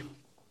Manchester City,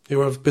 who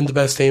have been the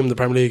best team in the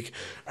Premier League,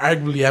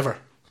 arguably ever.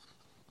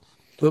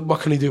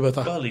 What can he do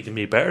about that? Well, he can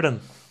be better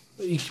than...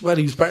 He's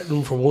better than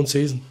them for 1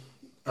 season.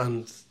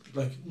 And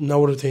like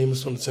no other team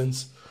has done it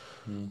since.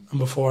 And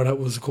before that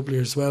was a couple of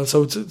years as well.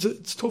 So it's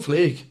a tough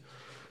league. Do you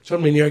know what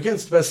I mean? You're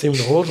against the best team in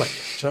the world, like,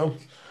 you know.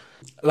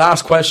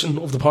 Last question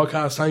of the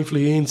podcast.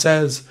 Thankfully, Ian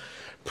says,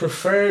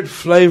 preferred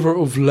flavour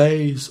of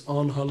Lay's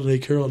on holiday,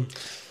 Kieran?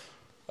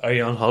 Are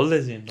you on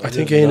holidays, Ian? I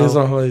think Ian is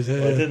on holidays. Yeah.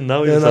 I didn't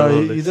know he was on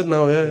holidays. You didn't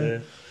know, yeah.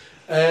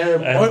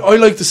 I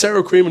like the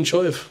sour cream and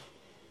chive.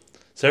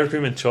 Sour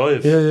cream and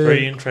chive. Yeah.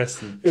 Very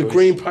interesting. A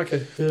green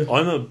packet. Yeah.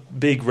 I'm a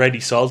big ready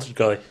salted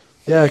guy.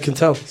 Yeah, I can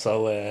tell.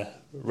 So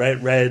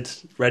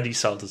ready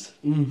salted.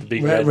 The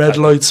big red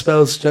light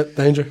spells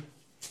danger.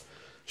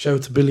 Shout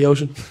out to Billy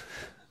Ocean.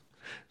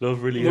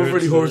 Love really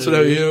hurts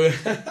without you.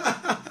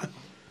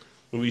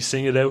 Will we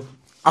sing it out?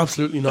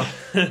 Absolutely not.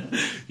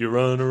 You're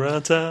running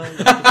around town.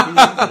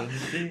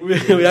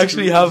 we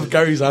actually have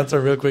Gary's answer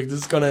real quick.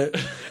 This is going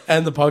to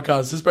end the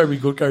podcast. This better be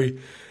good, Gary.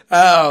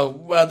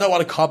 Well, I don't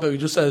want to cop out. He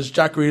just says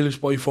Jack Grealish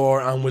by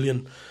 4 and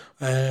William.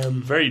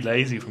 Very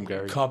lazy from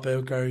Gary. Cop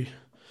out, Gary.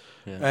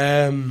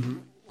 Yeah.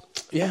 And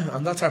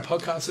that's our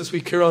podcast this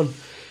week, Kieran.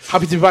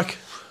 Happy to be back.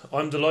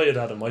 I'm delighted,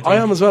 Adam. I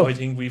am as well. I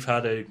think we've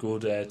had a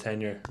good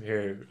tenure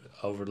here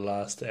over the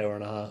last hour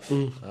and a half,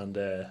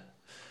 and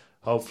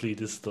hopefully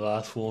this is the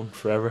last one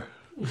forever.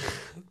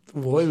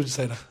 Why would you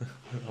say that?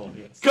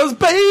 Yes. Because,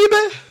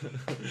 baby,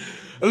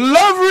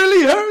 love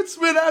really hurts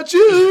without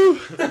you.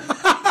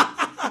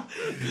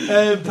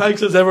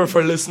 Thanks as ever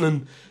for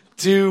listening.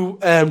 Do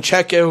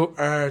check out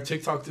our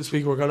TikTok this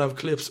week. We're going to have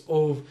clips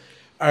of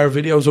our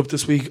videos up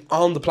this week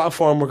on the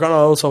platform. We're going to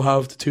also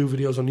have the 2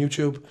 videos on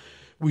YouTube.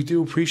 We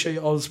do appreciate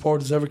all the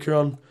support as ever,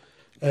 Kieran.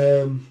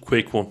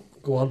 Quick one.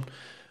 Go on.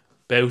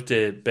 About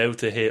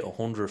to hit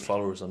 100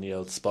 followers on the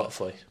old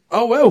Spotify.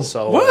 Oh, wow.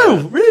 So,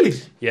 really?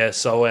 Yeah,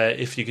 so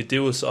if you could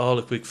do us all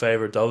a quick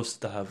favour, those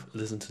that have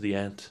listened to the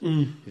end,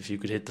 if you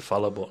could hit the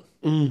follow button.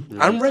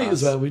 And rate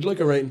as well. We'd like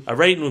a rating. A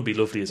rating would be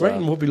lovely as well.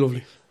 Rating would be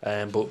lovely.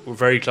 But we're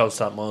very close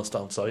to that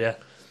milestone, so yeah.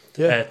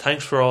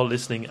 Thanks for all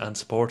listening and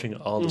supporting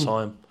all the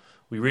time.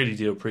 We really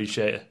do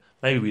appreciate it.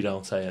 Maybe we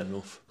don't say it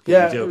enough.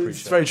 Yeah, we do appreciate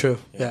it's very true.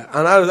 Yeah,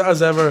 and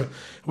as ever,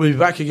 we'll be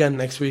back again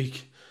next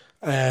week.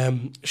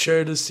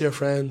 Share this to your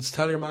friends.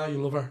 Tell your ma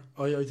you love her.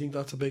 I think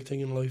that's a big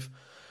thing in life.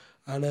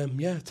 And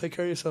take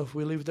care of yourself.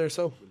 We'll leave it there.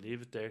 So.